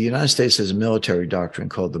United States has a military doctrine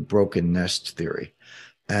called the broken nest theory.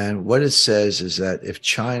 And what it says is that if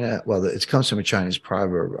China, well, it comes from a Chinese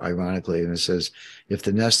proverb, ironically, and it says, if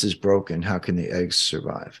the nest is broken, how can the eggs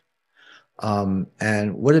survive?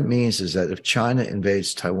 And what it means is that if China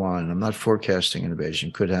invades Taiwan, and I'm not forecasting an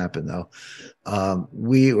invasion, could happen though,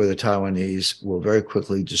 we or the Taiwanese will very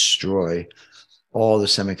quickly destroy all the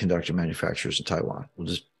semiconductor manufacturers in Taiwan. We'll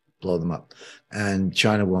just blow them up. And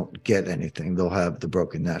China won't get anything. They'll have the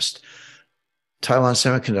broken nest. Taiwan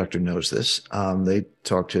Semiconductor knows this. They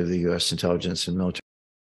talk to the U.S. intelligence and military.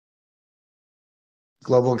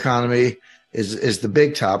 Global economy is the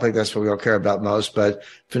big topic. That's what we all care about most. But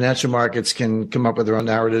financial markets can come up with their own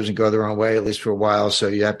narratives and go their own way, at least for a while. So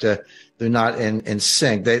you have to, they're not in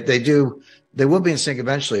sync. They will be in sync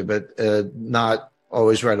eventually, but not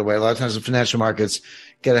always right away. A lot of times the financial markets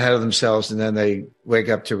get ahead of themselves and then they wake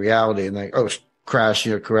up to reality and they, crash,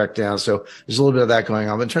 correct down. So there's a little bit of that going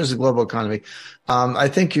on. But in terms of the global economy, I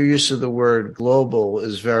think your use of the word global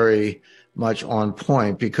is very much on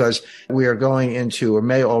point because we are going into, or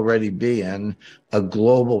may already be in, a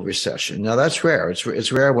global recession. Now that's rare.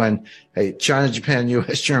 It's rare when, China, Japan,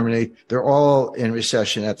 US, Germany, they're all in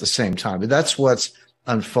recession at the same time. But that's what's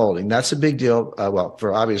unfolding. That's a big deal. Well,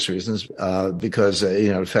 for obvious reasons, because, it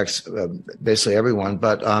affects basically everyone,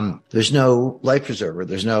 but, there's no life preserver.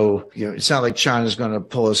 There's no, it's not like China's going to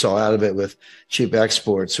pull us all out of it with cheap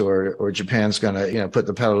exports or Japan's going to, put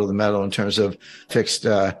the pedal to the metal in terms of fixed,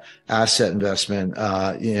 asset investment,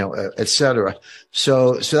 et cetera.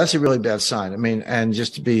 So that's a really bad sign. I mean, and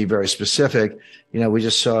just to be very specific, we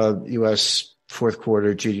just saw U.S. fourth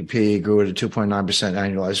quarter GDP grew at a 2.9%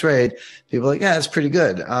 annualized rate. People are like, yeah, it's pretty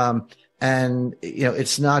good. And,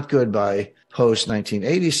 it's not good by post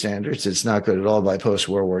 1980 standards. It's not good at all by post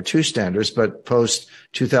World War II standards, but post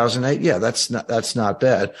 2008, yeah, that's not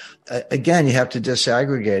bad. Again, you have to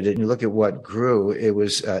disaggregate it and you look at what grew. It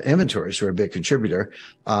was, inventories were a big contributor,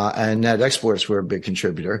 and net exports were a big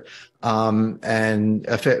contributor. And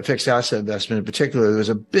fixed asset investment in particular, there was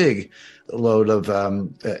a big load of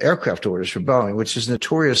aircraft orders for Boeing, which is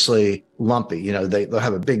notoriously lumpy. They'll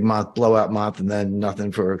have a big month, blowout month, and then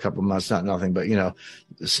nothing for a couple of months, not nothing, but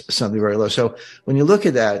something very low. So when you look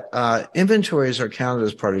at that, inventories are counted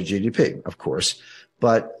as part of GDP, of course,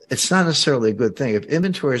 but it's not necessarily a good thing. If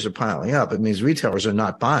inventories are piling up, it means retailers are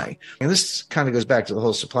not buying. And this kind of goes back to the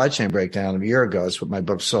whole supply chain breakdown of a year ago. That's what my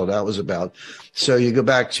book Sold Out was about. So you go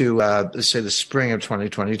back to, let's say, the spring of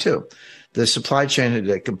 2022. The supply chain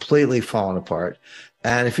had completely fallen apart.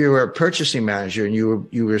 And if you were a purchasing manager and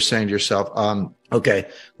you were saying to yourself, okay,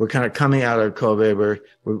 we're kind of coming out of COVID, we're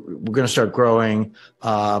going to start growing,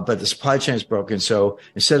 but the supply chain is broken. So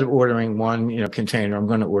instead of ordering one, container, I'm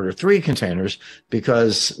going to order 3 containers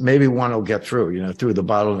because maybe one will get through, through the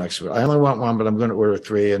bottlenecks. I only want one, but I'm going to order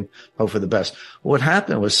 3 and hope for the best. What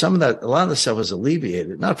happened was a lot of the stuff was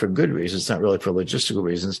alleviated, not for good reasons, not really for logistical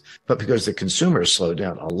reasons, but because the consumer slowed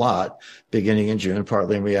down a lot beginning in June,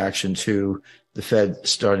 partly in reaction to the Fed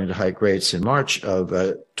starting to hike rates in March of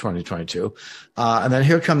 2022. And then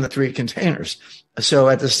here come the 3 containers. So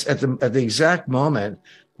at the exact moment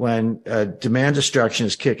when demand destruction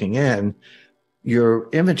is kicking in, your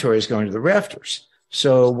inventory is going to the rafters.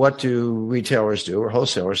 So what do retailers do, or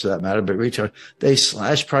wholesalers for that matter, but retailers, they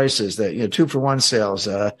slash prices, that 2-for-1 sales,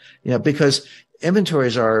 because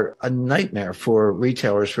inventories are a nightmare for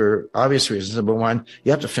retailers for obvious reasons. Number one,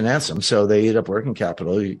 you have to finance them, so they eat up working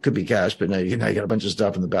capital. It could be cash, but now you got a bunch of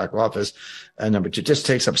stuff in the back office. And number 2, it just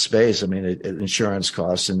takes up space. I mean, insurance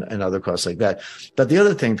costs and other costs like that. But the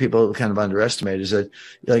other thing people kind of underestimate is that,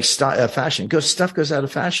 like, fashion stuff goes out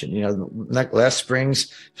of fashion. Last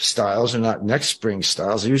spring's styles are not next spring's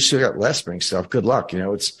styles. You still got last spring stuff. Good luck.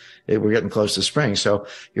 We're getting close to spring, so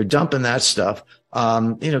you're dumping that stuff.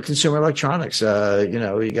 Consumer electronics, you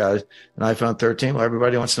got an iPhone 13. Well,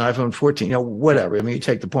 everybody wants an iPhone 14, whatever. I mean, you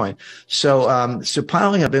take the point. So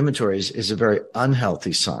piling up inventories is a very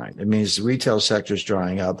unhealthy sign. It means the retail sector is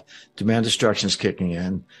drying up, demand destruction is kicking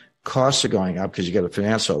in, costs are going up because you got to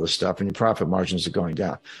finance all this stuff, and your profit margins are going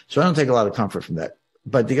down. So I don't take a lot of comfort from that.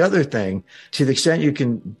 But the other thing, to the extent you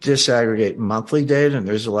can disaggregate monthly data, and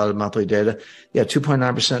there's a lot of monthly data,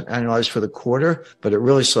 2.9% annualized for the quarter, but it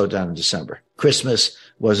really slowed down in December. Christmas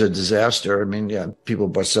was a disaster. I mean, people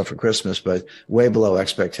bought stuff for Christmas, but way below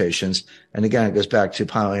expectations. And again, it goes back to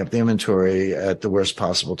piling up the inventory at the worst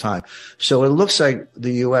possible time. So it looks like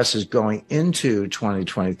the U.S. is going into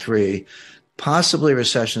 2023. Possibly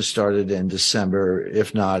recession started in December.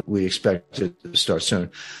 If not, we expect it to start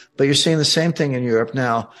soon. But you're seeing the same thing in Europe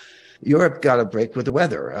now. Europe got a break with the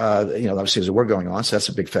weather. Obviously there's a war going on, so that's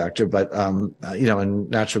a big factor. But and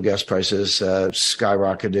natural gas prices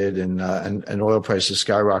skyrocketed, and oil prices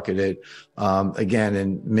skyrocketed again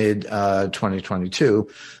in mid 2022.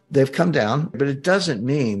 They've come down, but it doesn't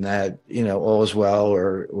mean that all is well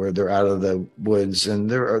or they're out of the woods. And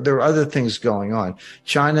there are other things going on.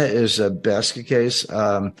 China is a basket case.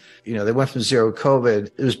 They went from zero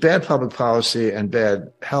COVID. It was bad public policy and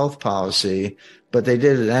bad health policy, but they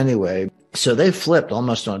did it anyway. So they flipped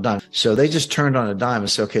almost on a dime. So they just turned on a dime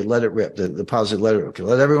and said, okay, let it rip. The policy, let it rip. Okay,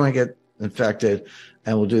 let everyone get infected,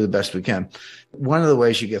 and we'll do the best we can. One of the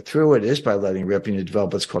ways you get through it is by letting it rip, and you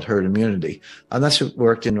develop what's called herd immunity. And that's what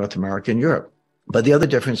worked in North America and Europe. But the other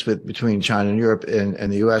difference between China and Europe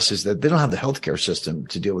and the U.S. is that they don't have the healthcare system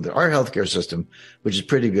to deal with it. Our healthcare system, which is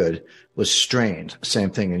pretty good, was strained. Same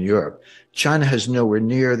thing in Europe. China has nowhere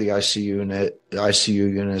near the ICU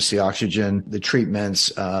units, the oxygen, the treatments,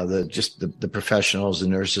 the professionals, the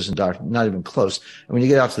nurses and doctors, not even close. And when you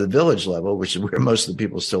get out to the village level, which is where most of the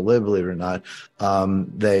people still live, believe it or not,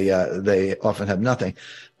 they often have nothing.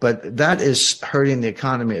 But that is hurting the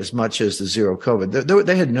economy as much as the zero COVID.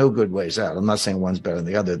 They had no good ways out. I'm not saying one's better than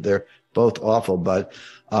the other. They're both awful, but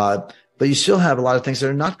you still have a lot of things that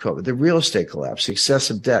are not COVID. The real estate collapse, the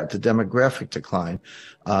excessive debt, the demographic decline,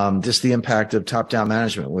 just the impact of top-down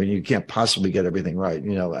management when you can't possibly get everything right,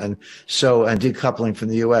 and decoupling from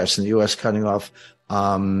the U.S. and the U.S. cutting off,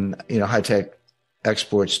 high-tech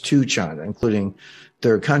exports to China, including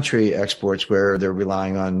third country exports where they're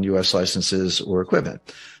relying on U.S. licenses or equipment.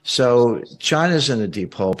 So China's in a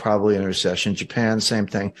deep hole, probably in a recession. Japan, same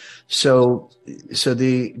thing. So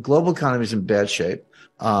the global economy is in bad shape.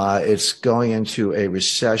 It's going into a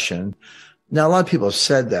recession. Now, a lot of people have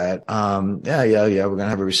said that, we're going to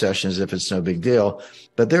have a recession as if it's no big deal,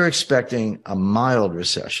 but they're expecting a mild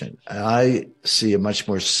recession. I see a much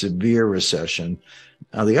more severe recession.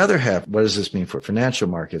 Now, the other half, what does this mean for financial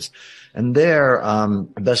markets? And there,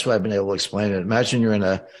 the best way I've been able to explain it, imagine you're in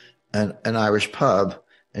an Irish pub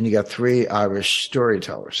and you got three Irish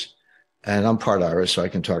storytellers. And I'm part Irish, so I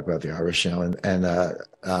can talk about the Irish,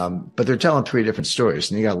 but they're telling three different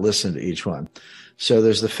stories, and you got to listen to each one. So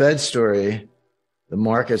there's the Fed story, the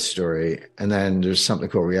market story, and then there's something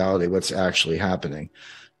called reality, what's actually happening.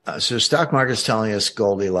 So stock market's telling us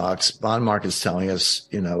Goldilocks, bond market's telling us,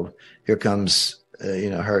 here comes,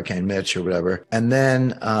 Hurricane Mitch or whatever. And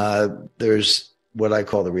then there's what I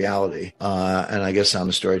call the reality. And I guess I'm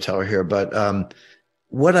a storyteller here, but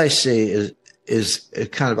what I see is a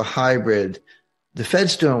kind of a hybrid. The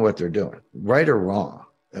Fed's doing what they're doing, right or wrong.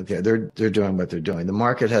 Okay, they're doing what they're doing. The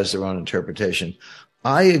market has their own interpretation.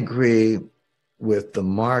 I agree with the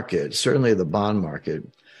market, certainly the bond market,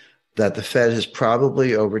 that the Fed has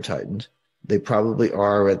probably over-tightened. They probably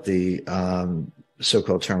are at the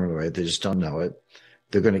so-called terminal rate. They just don't know it.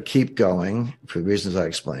 They're going to keep going for the reasons I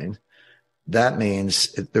explained. That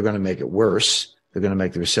means they're going to make it worse. They're going to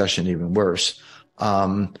make the recession even worse.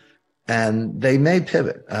 And they may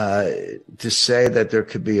pivot to say that there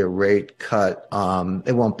could be a rate cut.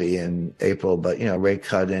 It won't be in April, but, rate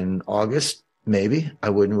cut in August, maybe. I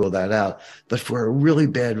wouldn't rule that out, but for a really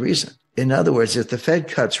bad reason. In other words, if the Fed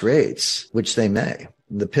cuts rates, which they may,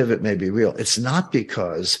 the pivot may be real. It's not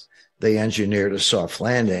because they engineered a soft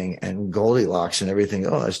landing and Goldilocks and everything.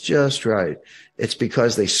 Oh, it's just right. It's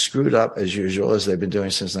because they screwed up as usual, as they've been doing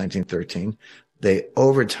since 1913. They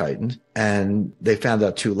over tightened and they found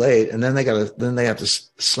out too late. And then they have to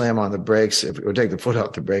slam on the brakes or take the foot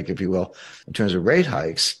off the brake, if you will, in terms of rate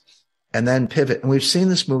hikes and then pivot. And we've seen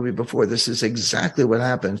this movie before. This is exactly what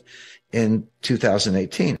happened in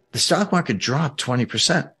 2018. The stock market dropped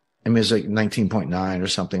 20%. I mean, it's like 19.9 or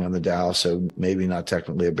something on the Dow. So maybe not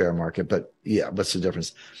technically a bear market, but yeah, what's the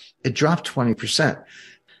difference? It dropped 20%.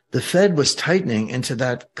 The Fed was tightening into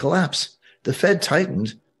that collapse. The Fed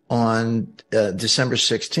tightened on December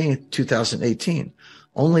 16th, 2018,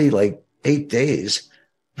 only like 8 days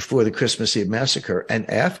before the Christmas Eve massacre. And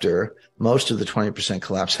after most of the 20%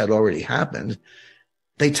 collapse had already happened,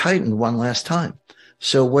 they tightened one last time.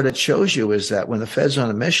 So what it shows you is that when the Fed's on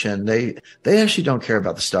a mission, they actually don't care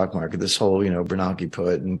about the stock market, this whole, Bernanke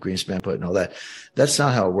put and Greenspan put and all that. That's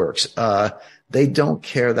not how it works. They don't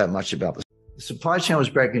care that much about the supply chain was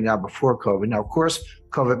breaking down before COVID. Now, of course,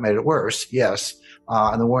 COVID made it worse. Yes.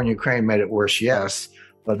 And the war in Ukraine made it worse. Yes.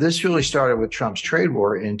 But this really started with Trump's trade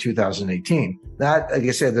war in 2018. That, like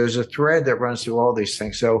I said, there's a thread that runs through all these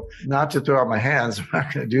things. So not to throw out my hands, I'm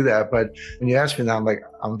not going to do that. But when you ask me that,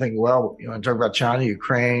 I'm thinking, well, I'm talking about China,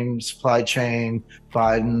 Ukraine, supply chain,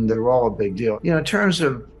 Biden, they're all a big deal. In terms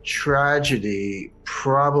of tragedy,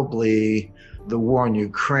 probably the war in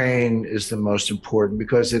Ukraine is the most important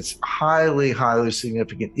because it's highly, highly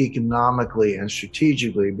significant economically and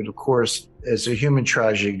strategically. But of course, it's a human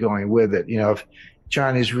tragedy going with it. If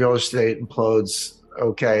Chinese real estate implodes,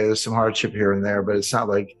 okay, there's some hardship here and there, but it's not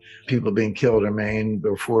like people being killed or maimed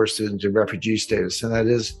or forced into refugee status. And that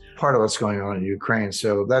is part of what's going on in Ukraine.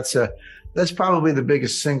 So that's probably the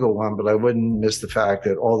biggest single one, but I wouldn't miss the fact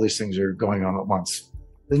that all these things are going on at once.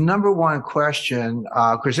 The number one question,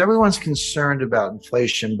 of course, everyone's concerned about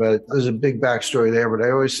inflation, but there's a big backstory there. But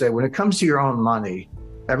I always say when it comes to your own money,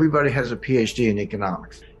 everybody has a PhD in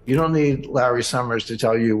economics. You don't need Larry Summers to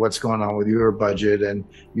tell you what's going on with your budget and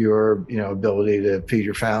your, ability to feed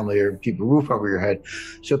your family or keep a roof over your head.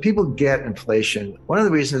 So people get inflation. One of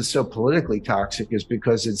the reasons it's so politically toxic is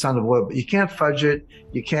because it's unavoidable. You can't fudge it.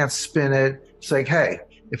 You can't spin it. It's like, hey,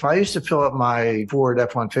 if I used to fill up my Ford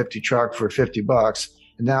F-150 truck for $50,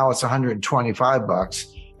 and now it's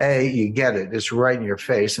 $125, A, you get it. It's right in your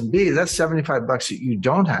face. And B, that's $75 that you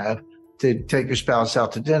don't have to take your spouse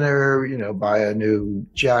out to dinner, buy a new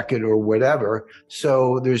jacket or whatever.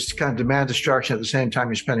 So there's kind of demand destruction at the same time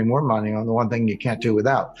you're spending more money on the one thing you can't do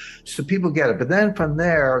without. So people get it. But then from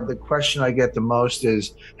there, the question I get the most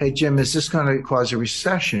is, hey, Jim, is this going to cause a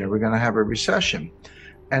recession? Are we going to have a recession?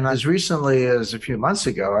 And as recently as a few months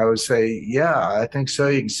ago, I would say, yeah, I think so.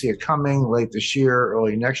 You can see it coming late this year,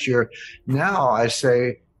 early next year. Now I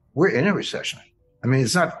say we're in a recession. I mean,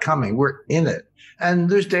 it's not coming. We're in it. And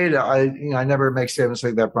there's data. I never make statements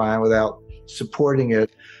like that, Brian, without supporting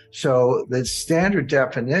it. So the standard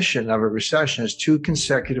definition of a recession is 2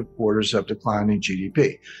 consecutive quarters of declining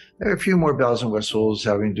GDP. There are a few more bells and whistles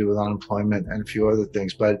having to do with unemployment and a few other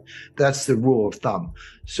things, but that's the rule of thumb.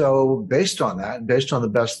 So based on that, based on the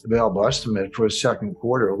best available estimate for a second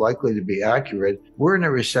quarter, likely to be accurate, we're in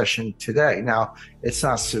a recession today. Now, it's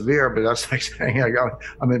not severe, but that's like saying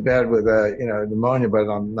I'm in bed with pneumonia, but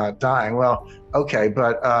I'm not dying. Well, okay,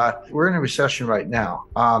 but we're in a recession right now.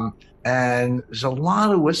 And there's a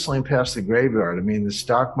lot of whistling past the graveyard. I mean, the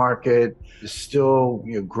stock market is still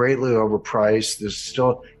greatly overpriced. There's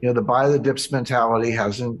still, the buy the dips mentality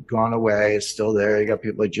hasn't gone away. It's still there. You got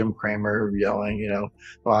people like Jim Cramer yelling,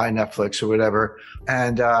 buy Netflix or whatever.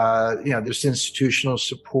 And, there's institutional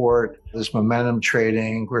support. There's momentum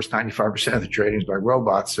trading. Of course, 95% of the trading is by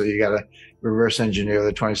robots. So you got to reverse engineer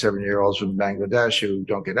the 27-year-olds from Bangladesh who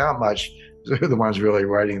don't get out much. They're the ones really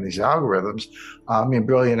writing these algorithms.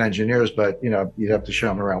 Brilliant engineers, but, you'd have to show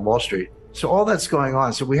them around Wall Street. So all that's going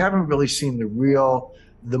on. So we haven't really seen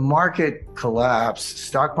the market collapse,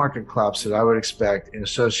 stock market collapse that I would expect in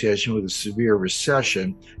association with a severe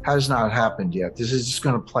recession has not happened yet. This is just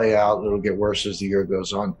going to play out. It'll get worse as the year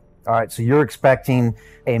goes on. All right. So you're expecting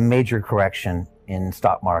a major correction in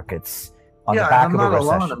stock markets on the back of a recession.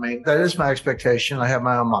 I'm not alone. That is my expectation. I have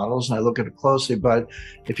my own models and I look at it closely. But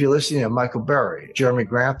if you listen to Michael Burry, Jeremy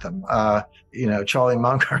Grantham, Charlie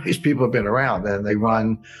Munger, these people have been around and they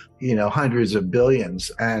run, hundreds of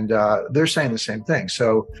billions, and they're saying the same thing.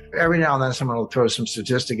 So every now and then someone will throw some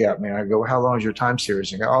statistic at me and I go, how long is your time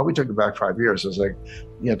series? And I go, oh, we took it back 5 years. I was like,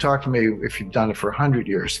 talk to me if you've done it for 100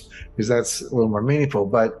 years, because that's a little more meaningful.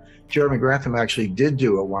 But Jeremy Grantham actually did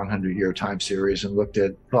do a 100-year time series and looked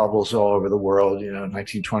at bubbles all over the world,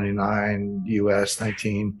 1929 US,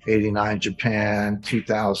 1989 Japan,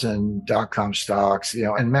 2000 dot-com stocks,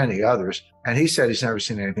 and many others. And he said he's never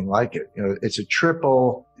seen anything like it. It's a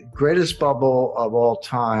triple greatest bubble of all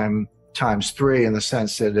time times 3 in the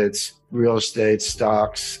sense that it's real estate,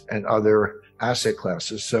 stocks, and other asset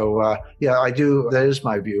classes. So, I do. That is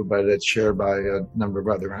my view, but it's shared by a number of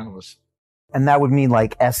other analysts. And that would mean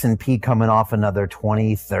like S&P coming off another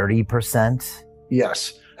 20, 30%?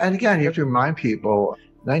 Yes. And again, you have to remind people,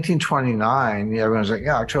 1929, yeah, everyone was like,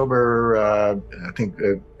 yeah, October, I think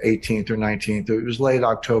 18th or 19th. It was late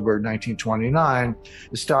October 1929.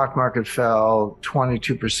 The stock market fell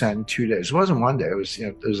 22% in 2 days. It wasn't one day. It was,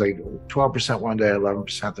 it was like 12% one day,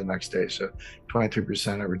 11% the next day. So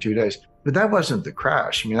 23% over 2 days. But that wasn't the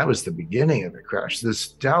crash. I mean, that was the beginning of the crash. This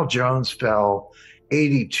Dow Jones fell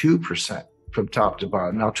 82% from top to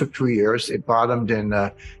bottom. Now, it took 3 years. It bottomed in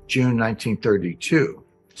June 1932.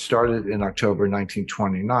 Started in October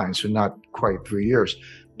 1929, so not quite 3 years.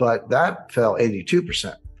 But that fell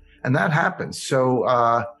 82%. And that happens. So,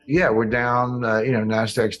 yeah, we're down,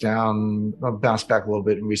 NASDAQ's down, bounced back a little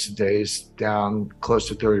bit in recent days, down close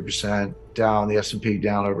to 30%, down, the S&P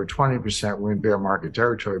down over 20%. We're in bear market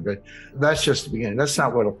territory, but that's just the beginning. That's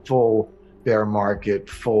not what a full bear market,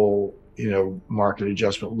 market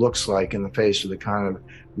adjustment looks like in the face of the kind of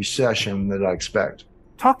recession that I expect.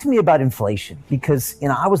 Talk to me about inflation, because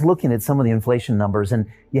I was looking at some of the inflation numbers, and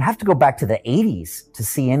you have to go back to the 80s to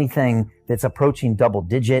see anything that's approaching double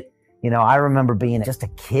digit. I remember being just a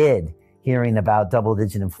kid hearing about double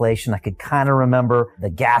digit inflation. I could kind of remember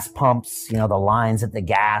the gas pumps, the lines at the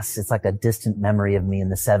gas. It's like a distant memory of me in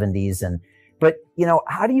the 70s. But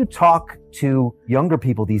how do you talk to younger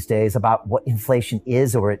people these days about what inflation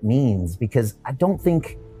is or it means? Because I don't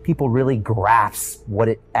think people really grasp what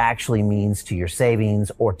it actually means to your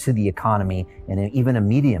savings or to the economy in even a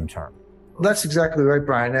medium term. That's exactly right,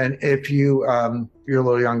 Brian. And if you're a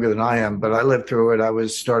little younger than I am, but I lived through it. I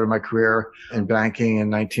started my career in banking in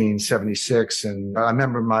 1976. And I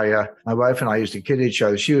remember my wife and I used to kid each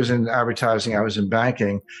other. She was in advertising, I was in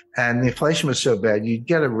banking. And the inflation was so bad, you'd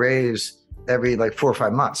get a raise every 4 or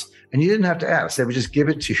 5 months. And you didn't have to ask. They would just give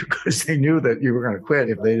it to you because they knew that you were going to quit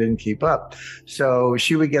if they didn't keep up. So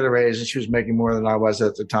she would get a raise, and she was making more than I was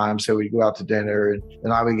at the time. So we'd go out to dinner,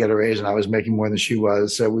 and I would get a raise, and I was making more than she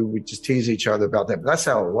was. So we would just tease each other about that. But that's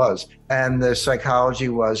how it was. And the psychology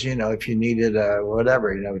was, if you needed a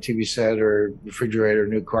TV set or refrigerator,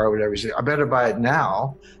 new car, whatever, you say, I better buy it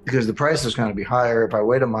now because the price is going to be higher. If I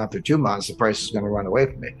wait a month or 2 months, the price is going to run away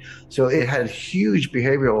from me. So it had huge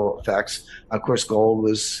behavioral effects. Of course, gold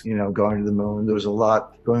was, going to the moon. There was a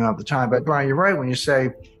lot going on at the time. But Brian, you're right when you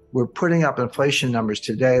say we're putting up inflation numbers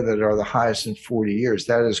today that are the highest in 40 years.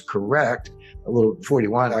 That is correct.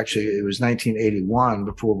 41, actually, it was 1981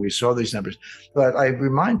 before we saw these numbers. But I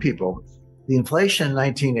remind people, the inflation in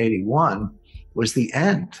 1981 was the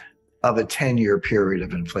end of a 10-year period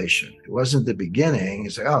of inflation. It wasn't the beginning.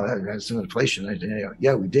 It's like, that's some inflation.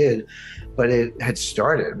 Yeah, we did. But it had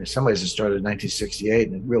started. In some ways, it started in 1968,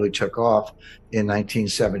 and it really took off in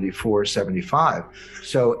 1974, 75.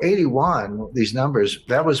 So 81, these numbers,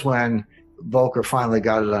 that was when Volcker finally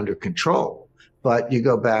got it under control. But you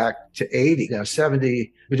go back to 80,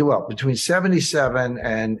 70, between 77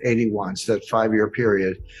 and 81, so that 5-year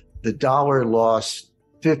period, the dollar lost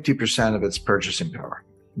 50% of its purchasing power.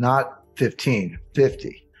 Not 15,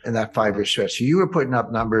 50 in that 5-year stretch. So you were putting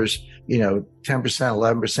up numbers, 10%,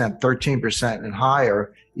 11%, 13% and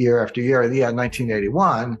higher year after year. Yeah, in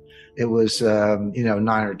 1981, it was, 9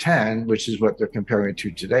 or 10, which is what they're comparing it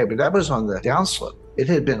to today. But that was on the downslope. It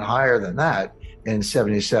had been higher than that in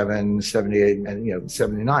 77, 78, and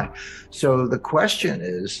 79. So the question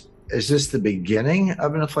is this the beginning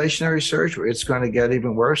of an inflationary surge where it's going to get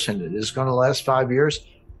even worse and it is going to last 5 years?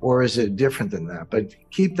 Or is it different than that? But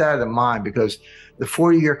keep that in mind, because the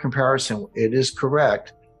 40-year comparison, it is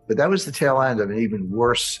correct, but that was the tail end of an even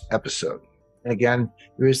worse episode. And again,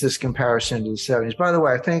 there is this comparison to the 70s. By the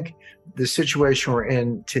way, I think the situation we're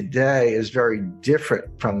in today is very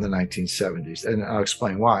different from the 1970s, and I'll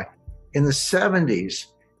explain why. In the 70s,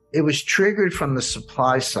 it was triggered from the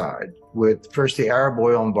supply side with first the Arab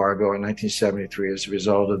oil embargo in 1973 as a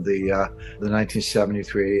result of the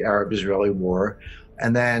 1973 Arab-Israeli war.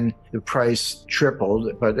 And then the price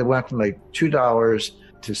tripled, but it went from $2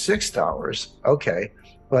 to $6. Okay.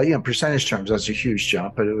 But, percentage terms, that's a huge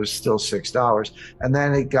jump, but it was still $6. And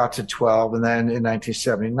then it got to 12. And then in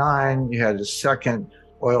 1979, you had a second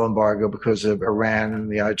oil embargo because of Iran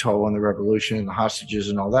and the Ayatollah and the revolution and the hostages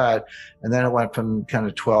and all that. And then it went from kind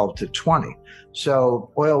of 12 to 20.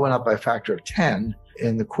 So oil went up by a factor of 10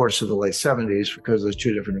 in the course of the late 70s because of those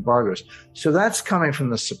two different embargoes. So that's coming from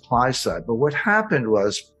the supply side. But what happened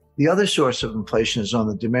was the other source of inflation is on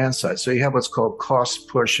the demand side. So you have what's called cost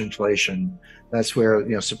push inflation. That's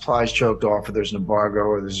where, supplies choked off, or there's an embargo,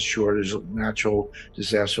 or there's a shortage, natural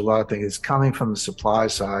disaster, a lot of things. It's coming from the supply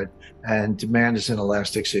side, and demand is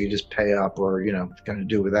inelastic, so you just pay up or, kind of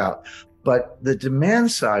do without. But the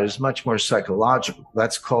demand side is much more psychological.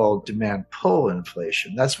 That's called demand pull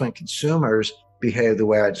inflation. That's when consumers behave the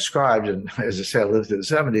way I described. And as I said, I lived through the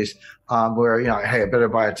 70s, where, hey, I better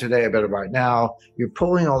buy it today, I better buy it now. You're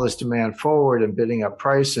pulling all this demand forward and bidding up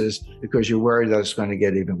prices because you're worried that it's going to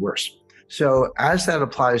get even worse. So as that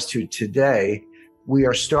applies to today, we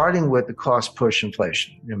are starting with the cost push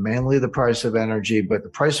inflation, mainly the price of energy, but the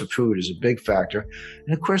price of food is a big factor.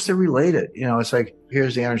 And of course, they're related. It's like,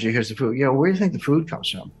 here's the energy, here's the food. Where do you think the food comes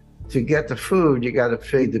from? To get the food, you got to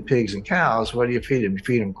feed the pigs and cows. What do you feed them? You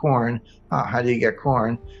feed them corn. How do you get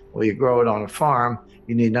corn? Well, you grow it on a farm.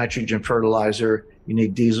 You need nitrogen fertilizer. You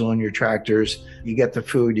need diesel in your tractors. You get the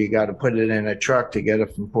food, you got to put it in a truck to get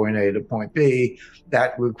it from point A to point B.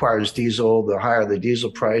 That requires diesel. The higher the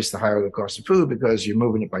diesel price, the higher the cost of food because you're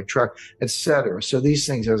moving it by truck, et cetera. So these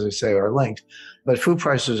things, as I say, are linked. But food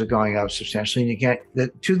prices are going up substantially. And the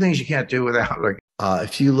two things you can't do without,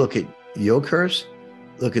 if you look at yield curves,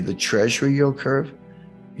 look at the Treasury yield curve,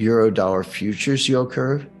 Euro-dollar futures yield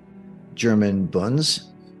curve, German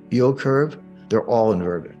Bunds yield curve, they're all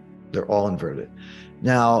inverted. They're all inverted.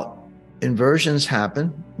 Now, inversions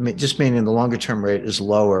happen, just meaning the longer term rate is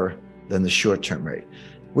lower than the short term rate.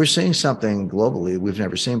 We're seeing something globally we've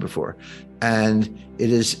never seen before. And it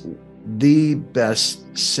is the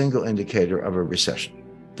best single indicator of a recession.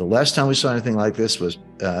 The last time we saw anything like this was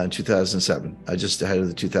in 2007, just ahead of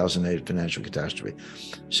the 2008 financial catastrophe.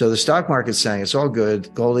 So the stock market's saying it's all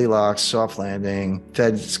good, Goldilocks, soft landing,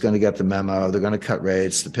 Fed's going to get the memo, they're going to cut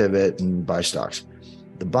rates, the pivot, and buy stocks.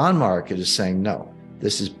 The bond market is saying, no,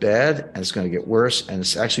 this is bad and it's going to get worse. And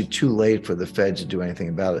it's actually too late for the Fed to do anything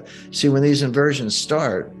about it. See, when these inversions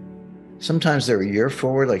start, sometimes they're a year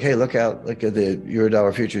forward, like, hey, look at the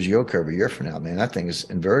Euro-dollar futures yield curve a year from now, man, that thing is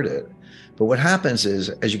inverted. But what happens is,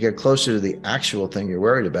 as you get closer to the actual thing you're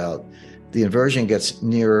worried about, the inversion gets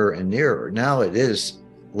nearer and nearer. Now it is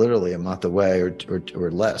literally a month away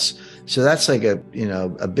or less. So that's like a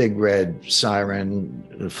big red siren,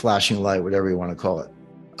 a flashing light, whatever you want to call it.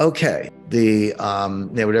 Okay,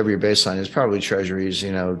 whatever your baseline is, probably treasuries,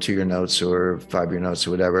 2-year notes or 5-year notes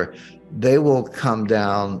or whatever, they will come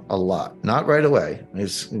down a lot. Not right away. We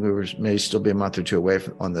may still be a month or two away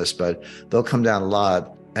on this, but they'll come down a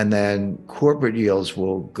lot. And then corporate yields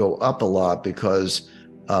will go up a lot because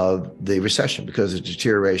of the recession, because of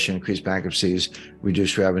deterioration, increased bankruptcies,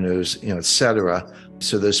 reduced revenues, et cetera.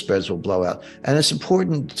 So those spreads will blow out. And it's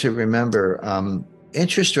important to remember,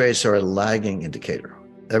 interest rates are a lagging indicator.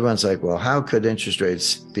 Everyone's like, well, how could interest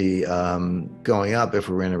rates be going up if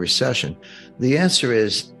we're in a recession? The answer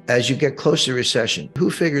is, as you get close to recession, who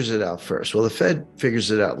figures it out first? Well, the Fed figures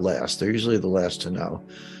it out last. They're usually the last to know.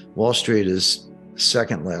 Wall Street is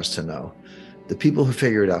second last to know. The people who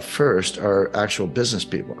figure it out first are actual business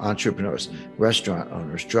people, entrepreneurs, restaurant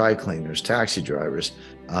owners, dry cleaners, taxi drivers,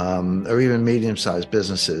 or even medium-sized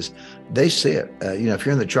businesses. They see it. If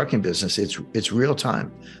you're in the trucking business, it's real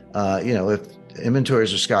time. If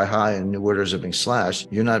inventories are sky high and new orders are being slashed,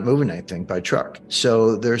 you're not moving anything by truck.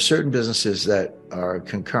 So there are certain businesses that are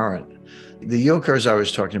concurrent. The yield curves I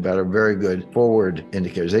was talking about are very good forward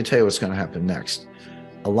indicators. They tell you what's going to happen next.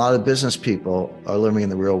 A lot of business people are living in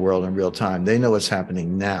the real world in real time. They know what's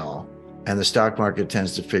happening now, and the stock market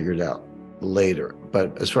tends to figure it out later.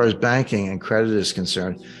 But as far as banking and credit is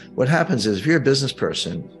concerned, what happens is if you're a business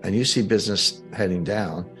person and you see business heading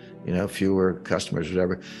down, fewer customers,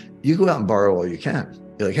 whatever, you go out and borrow all you can.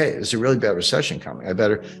 You're like, hey, it's a really bad recession coming.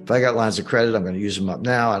 If I got lines of credit, I'm going to use them up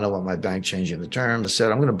now. I don't want my bank changing the terms. I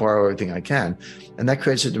said, I'm going to borrow everything I can. And that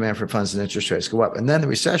creates a demand for funds and interest rates go up. And then the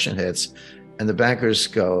recession hits and the bankers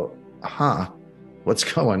go, what's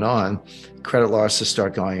going on? Credit losses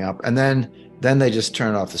start going up. And then they just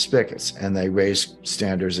turn off the spigots and they raise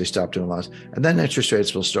standards. They stop doing loans. And then interest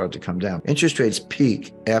rates will start to come down. Interest rates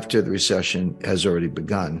peak after the recession has already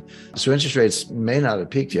begun. So interest rates may not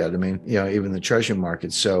have peaked yet. Even the treasury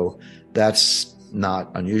market. So that's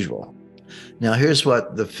not unusual. Now, here's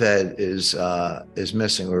what the Fed is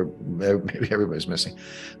missing, or maybe everybody's missing.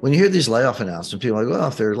 When you hear these layoff announcements, people are like, well,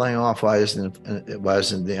 if they're laying off, why isn't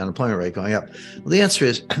the unemployment rate going up? Well, the answer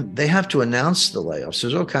is they have to announce the layoffs.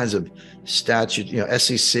 There's all kinds of statute,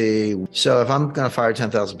 SEC. So if I'm going to fire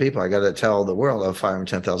 10,000 people, I got to tell the world I'm firing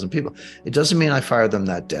 10,000 people. It doesn't mean I fire them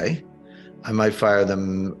that day. I might fire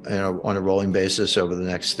them on a rolling basis over the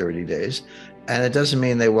next 30 days. And it doesn't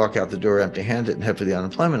mean they walk out the door empty-handed and head for the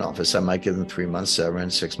unemployment office. I might give them 3 months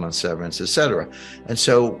severance, 6 months severance, et cetera. And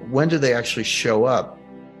so when do they actually show up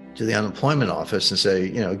to the unemployment office and say,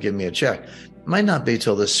 give me a check? It might not be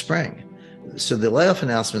till this spring. So the layoff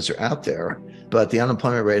announcements are out there, but the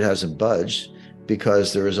unemployment rate hasn't budged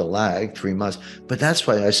because there is a lag, 3 months. But that's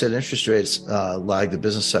why I said interest rates lag the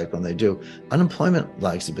business cycle, and they do. Unemployment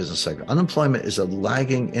lags the business cycle. Unemployment is a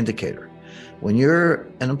lagging indicator. When you're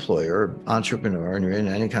an employer, entrepreneur, and you're in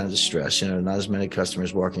any kind of distress, not as many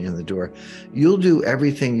customers walking in the door, you'll do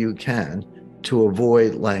everything you can to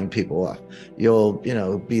avoid laying people off. You'll,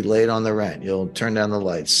 be late on the rent. You'll turn down the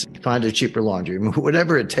lights, find a cheaper laundry,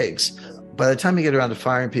 whatever it takes. By the time you get around to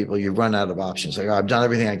firing people, you run out of options. Like, I've done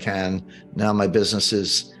everything I can. Now my business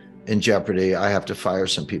is in jeopardy. I have to fire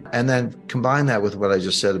some people. And then combine that with what I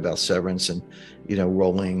just said about severance and,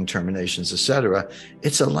 rolling terminations, et cetera.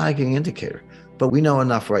 It's a lagging indicator. But we know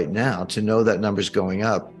enough right now to know that number's going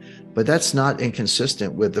up. But that's not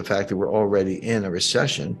inconsistent with the fact that we're already in a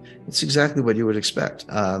recession. It's exactly what you would expect,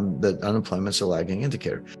 that unemployment's a lagging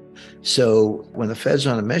indicator. So when the Fed's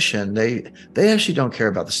on a mission, they actually don't care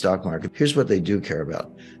about the stock market. Here's what they do care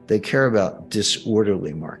about. They care about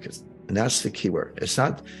disorderly markets. And that's the key word. It's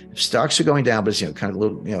not, if stocks are going down, but it's, kind of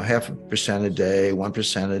little, 0.5% a day,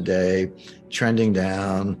 1% a day, trending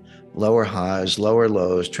down, lower highs, lower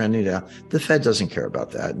lows, trending down. The Fed doesn't care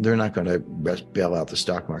about that. They're not going to bail out the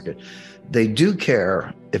stock market. They do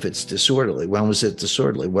care if it's disorderly. When was it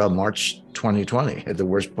disorderly? Well, March 2020, at the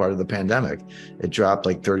worst part of the pandemic. It dropped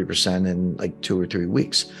like 30% in like 2 or 3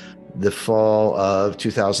 weeks. The fall of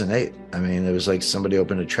 2008, it was like somebody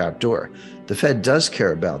opened a trap door. The Fed does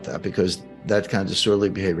care about that because that kind of disorderly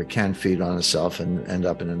behavior can feed on itself and end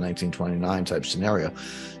up in a 1929 type scenario.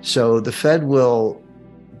 So the Fed will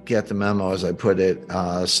get the memo, as I put it,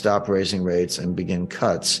 stop raising rates and begin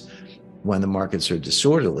cuts when the markets are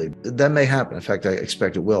disorderly. That may happen. In fact, I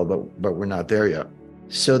expect it will, but we're not there yet.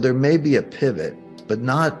 So there may be a pivot, but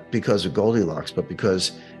not because of Goldilocks, but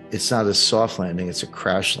because it's not a soft landing, it's a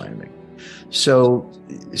crash landing. So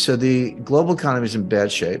the global economy is in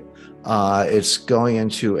bad shape. It's going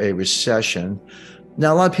into a recession.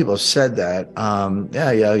 Now, a lot of people have said that,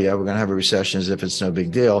 we're going to have a recession as if it's no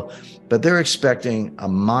big deal, but they're expecting a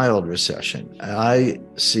mild recession. I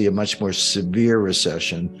see a much more severe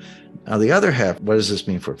recession. Now, the other half, what does this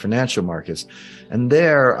mean for financial markets? And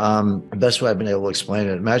there, the best way I've been able to explain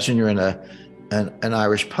it, imagine you're in an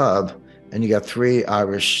Irish pub and you got 3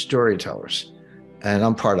 Irish storytellers. And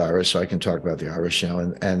I'm part Irish, so I can talk about the Irish,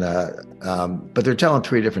 but they're telling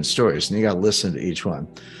 3 different stories, and you got to listen to each one.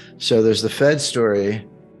 So there's the Fed story,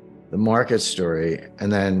 the market story,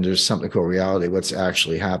 and then there's something called reality, what's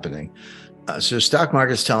actually happening. So stock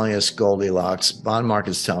market's telling us Goldilocks, bond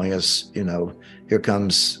market's telling us, here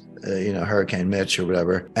comes, Hurricane Mitch or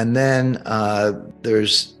whatever. And then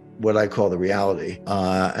there's what I call the reality.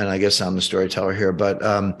 And I guess I'm the storyteller here, but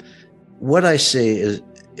what I see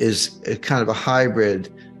is a kind of a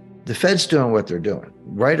hybrid. The Fed's doing what they're doing,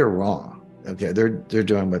 right or wrong. Okay, they're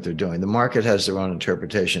doing what they're doing. The market has their own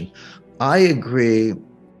interpretation. I agree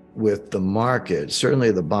with the market,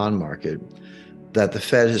 certainly the bond market, that the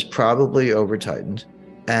Fed has probably over-tightened,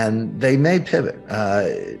 and they may pivot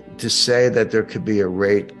to say that there could be a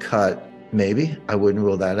rate cut. Maybe, I wouldn't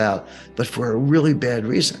rule that out, but for a really bad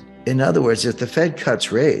reason. In other words, if the Fed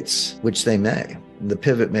cuts rates, which they may, the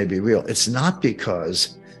pivot may be real. It's not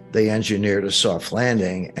because they engineered a soft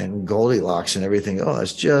landing and Goldilocks and everything. Oh,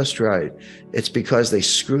 that's just right. It's because they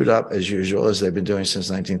screwed up as usual, as they've been doing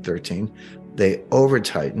since 1913. They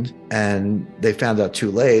over-tightened and they found out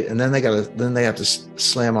too late. And then they have to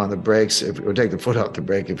slam on the brakes or take the foot off the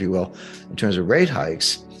brake, if you will, in terms of rate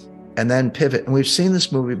hikes, and then pivot. And we've seen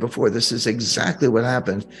this movie before. This is exactly what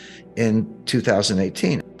happened in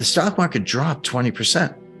 2018. The stock market dropped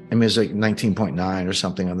 20%. It was like 19.9 or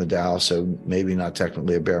something on the Dow, so maybe not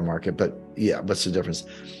technically a bear market, but yeah, what's the difference?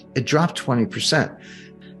 It dropped 20%.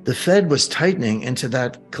 The Fed was tightening into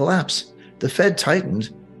that collapse. The Fed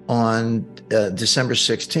tightened on December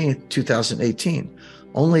 16th, 2018,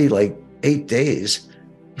 only like 8 days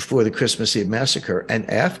before the Christmas Eve massacre, and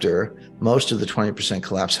after most of the 20%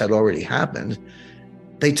 collapse had already happened.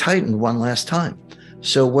 They tightened one last time.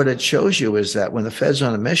 So what it shows you is that when the Fed's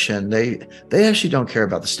on a mission, they actually don't care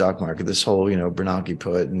about the stock market, this whole, Bernanke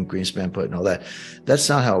put and Greenspan put and all that. That's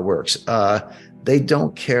not how it works. They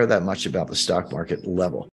don't care that much about the stock market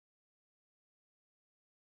level.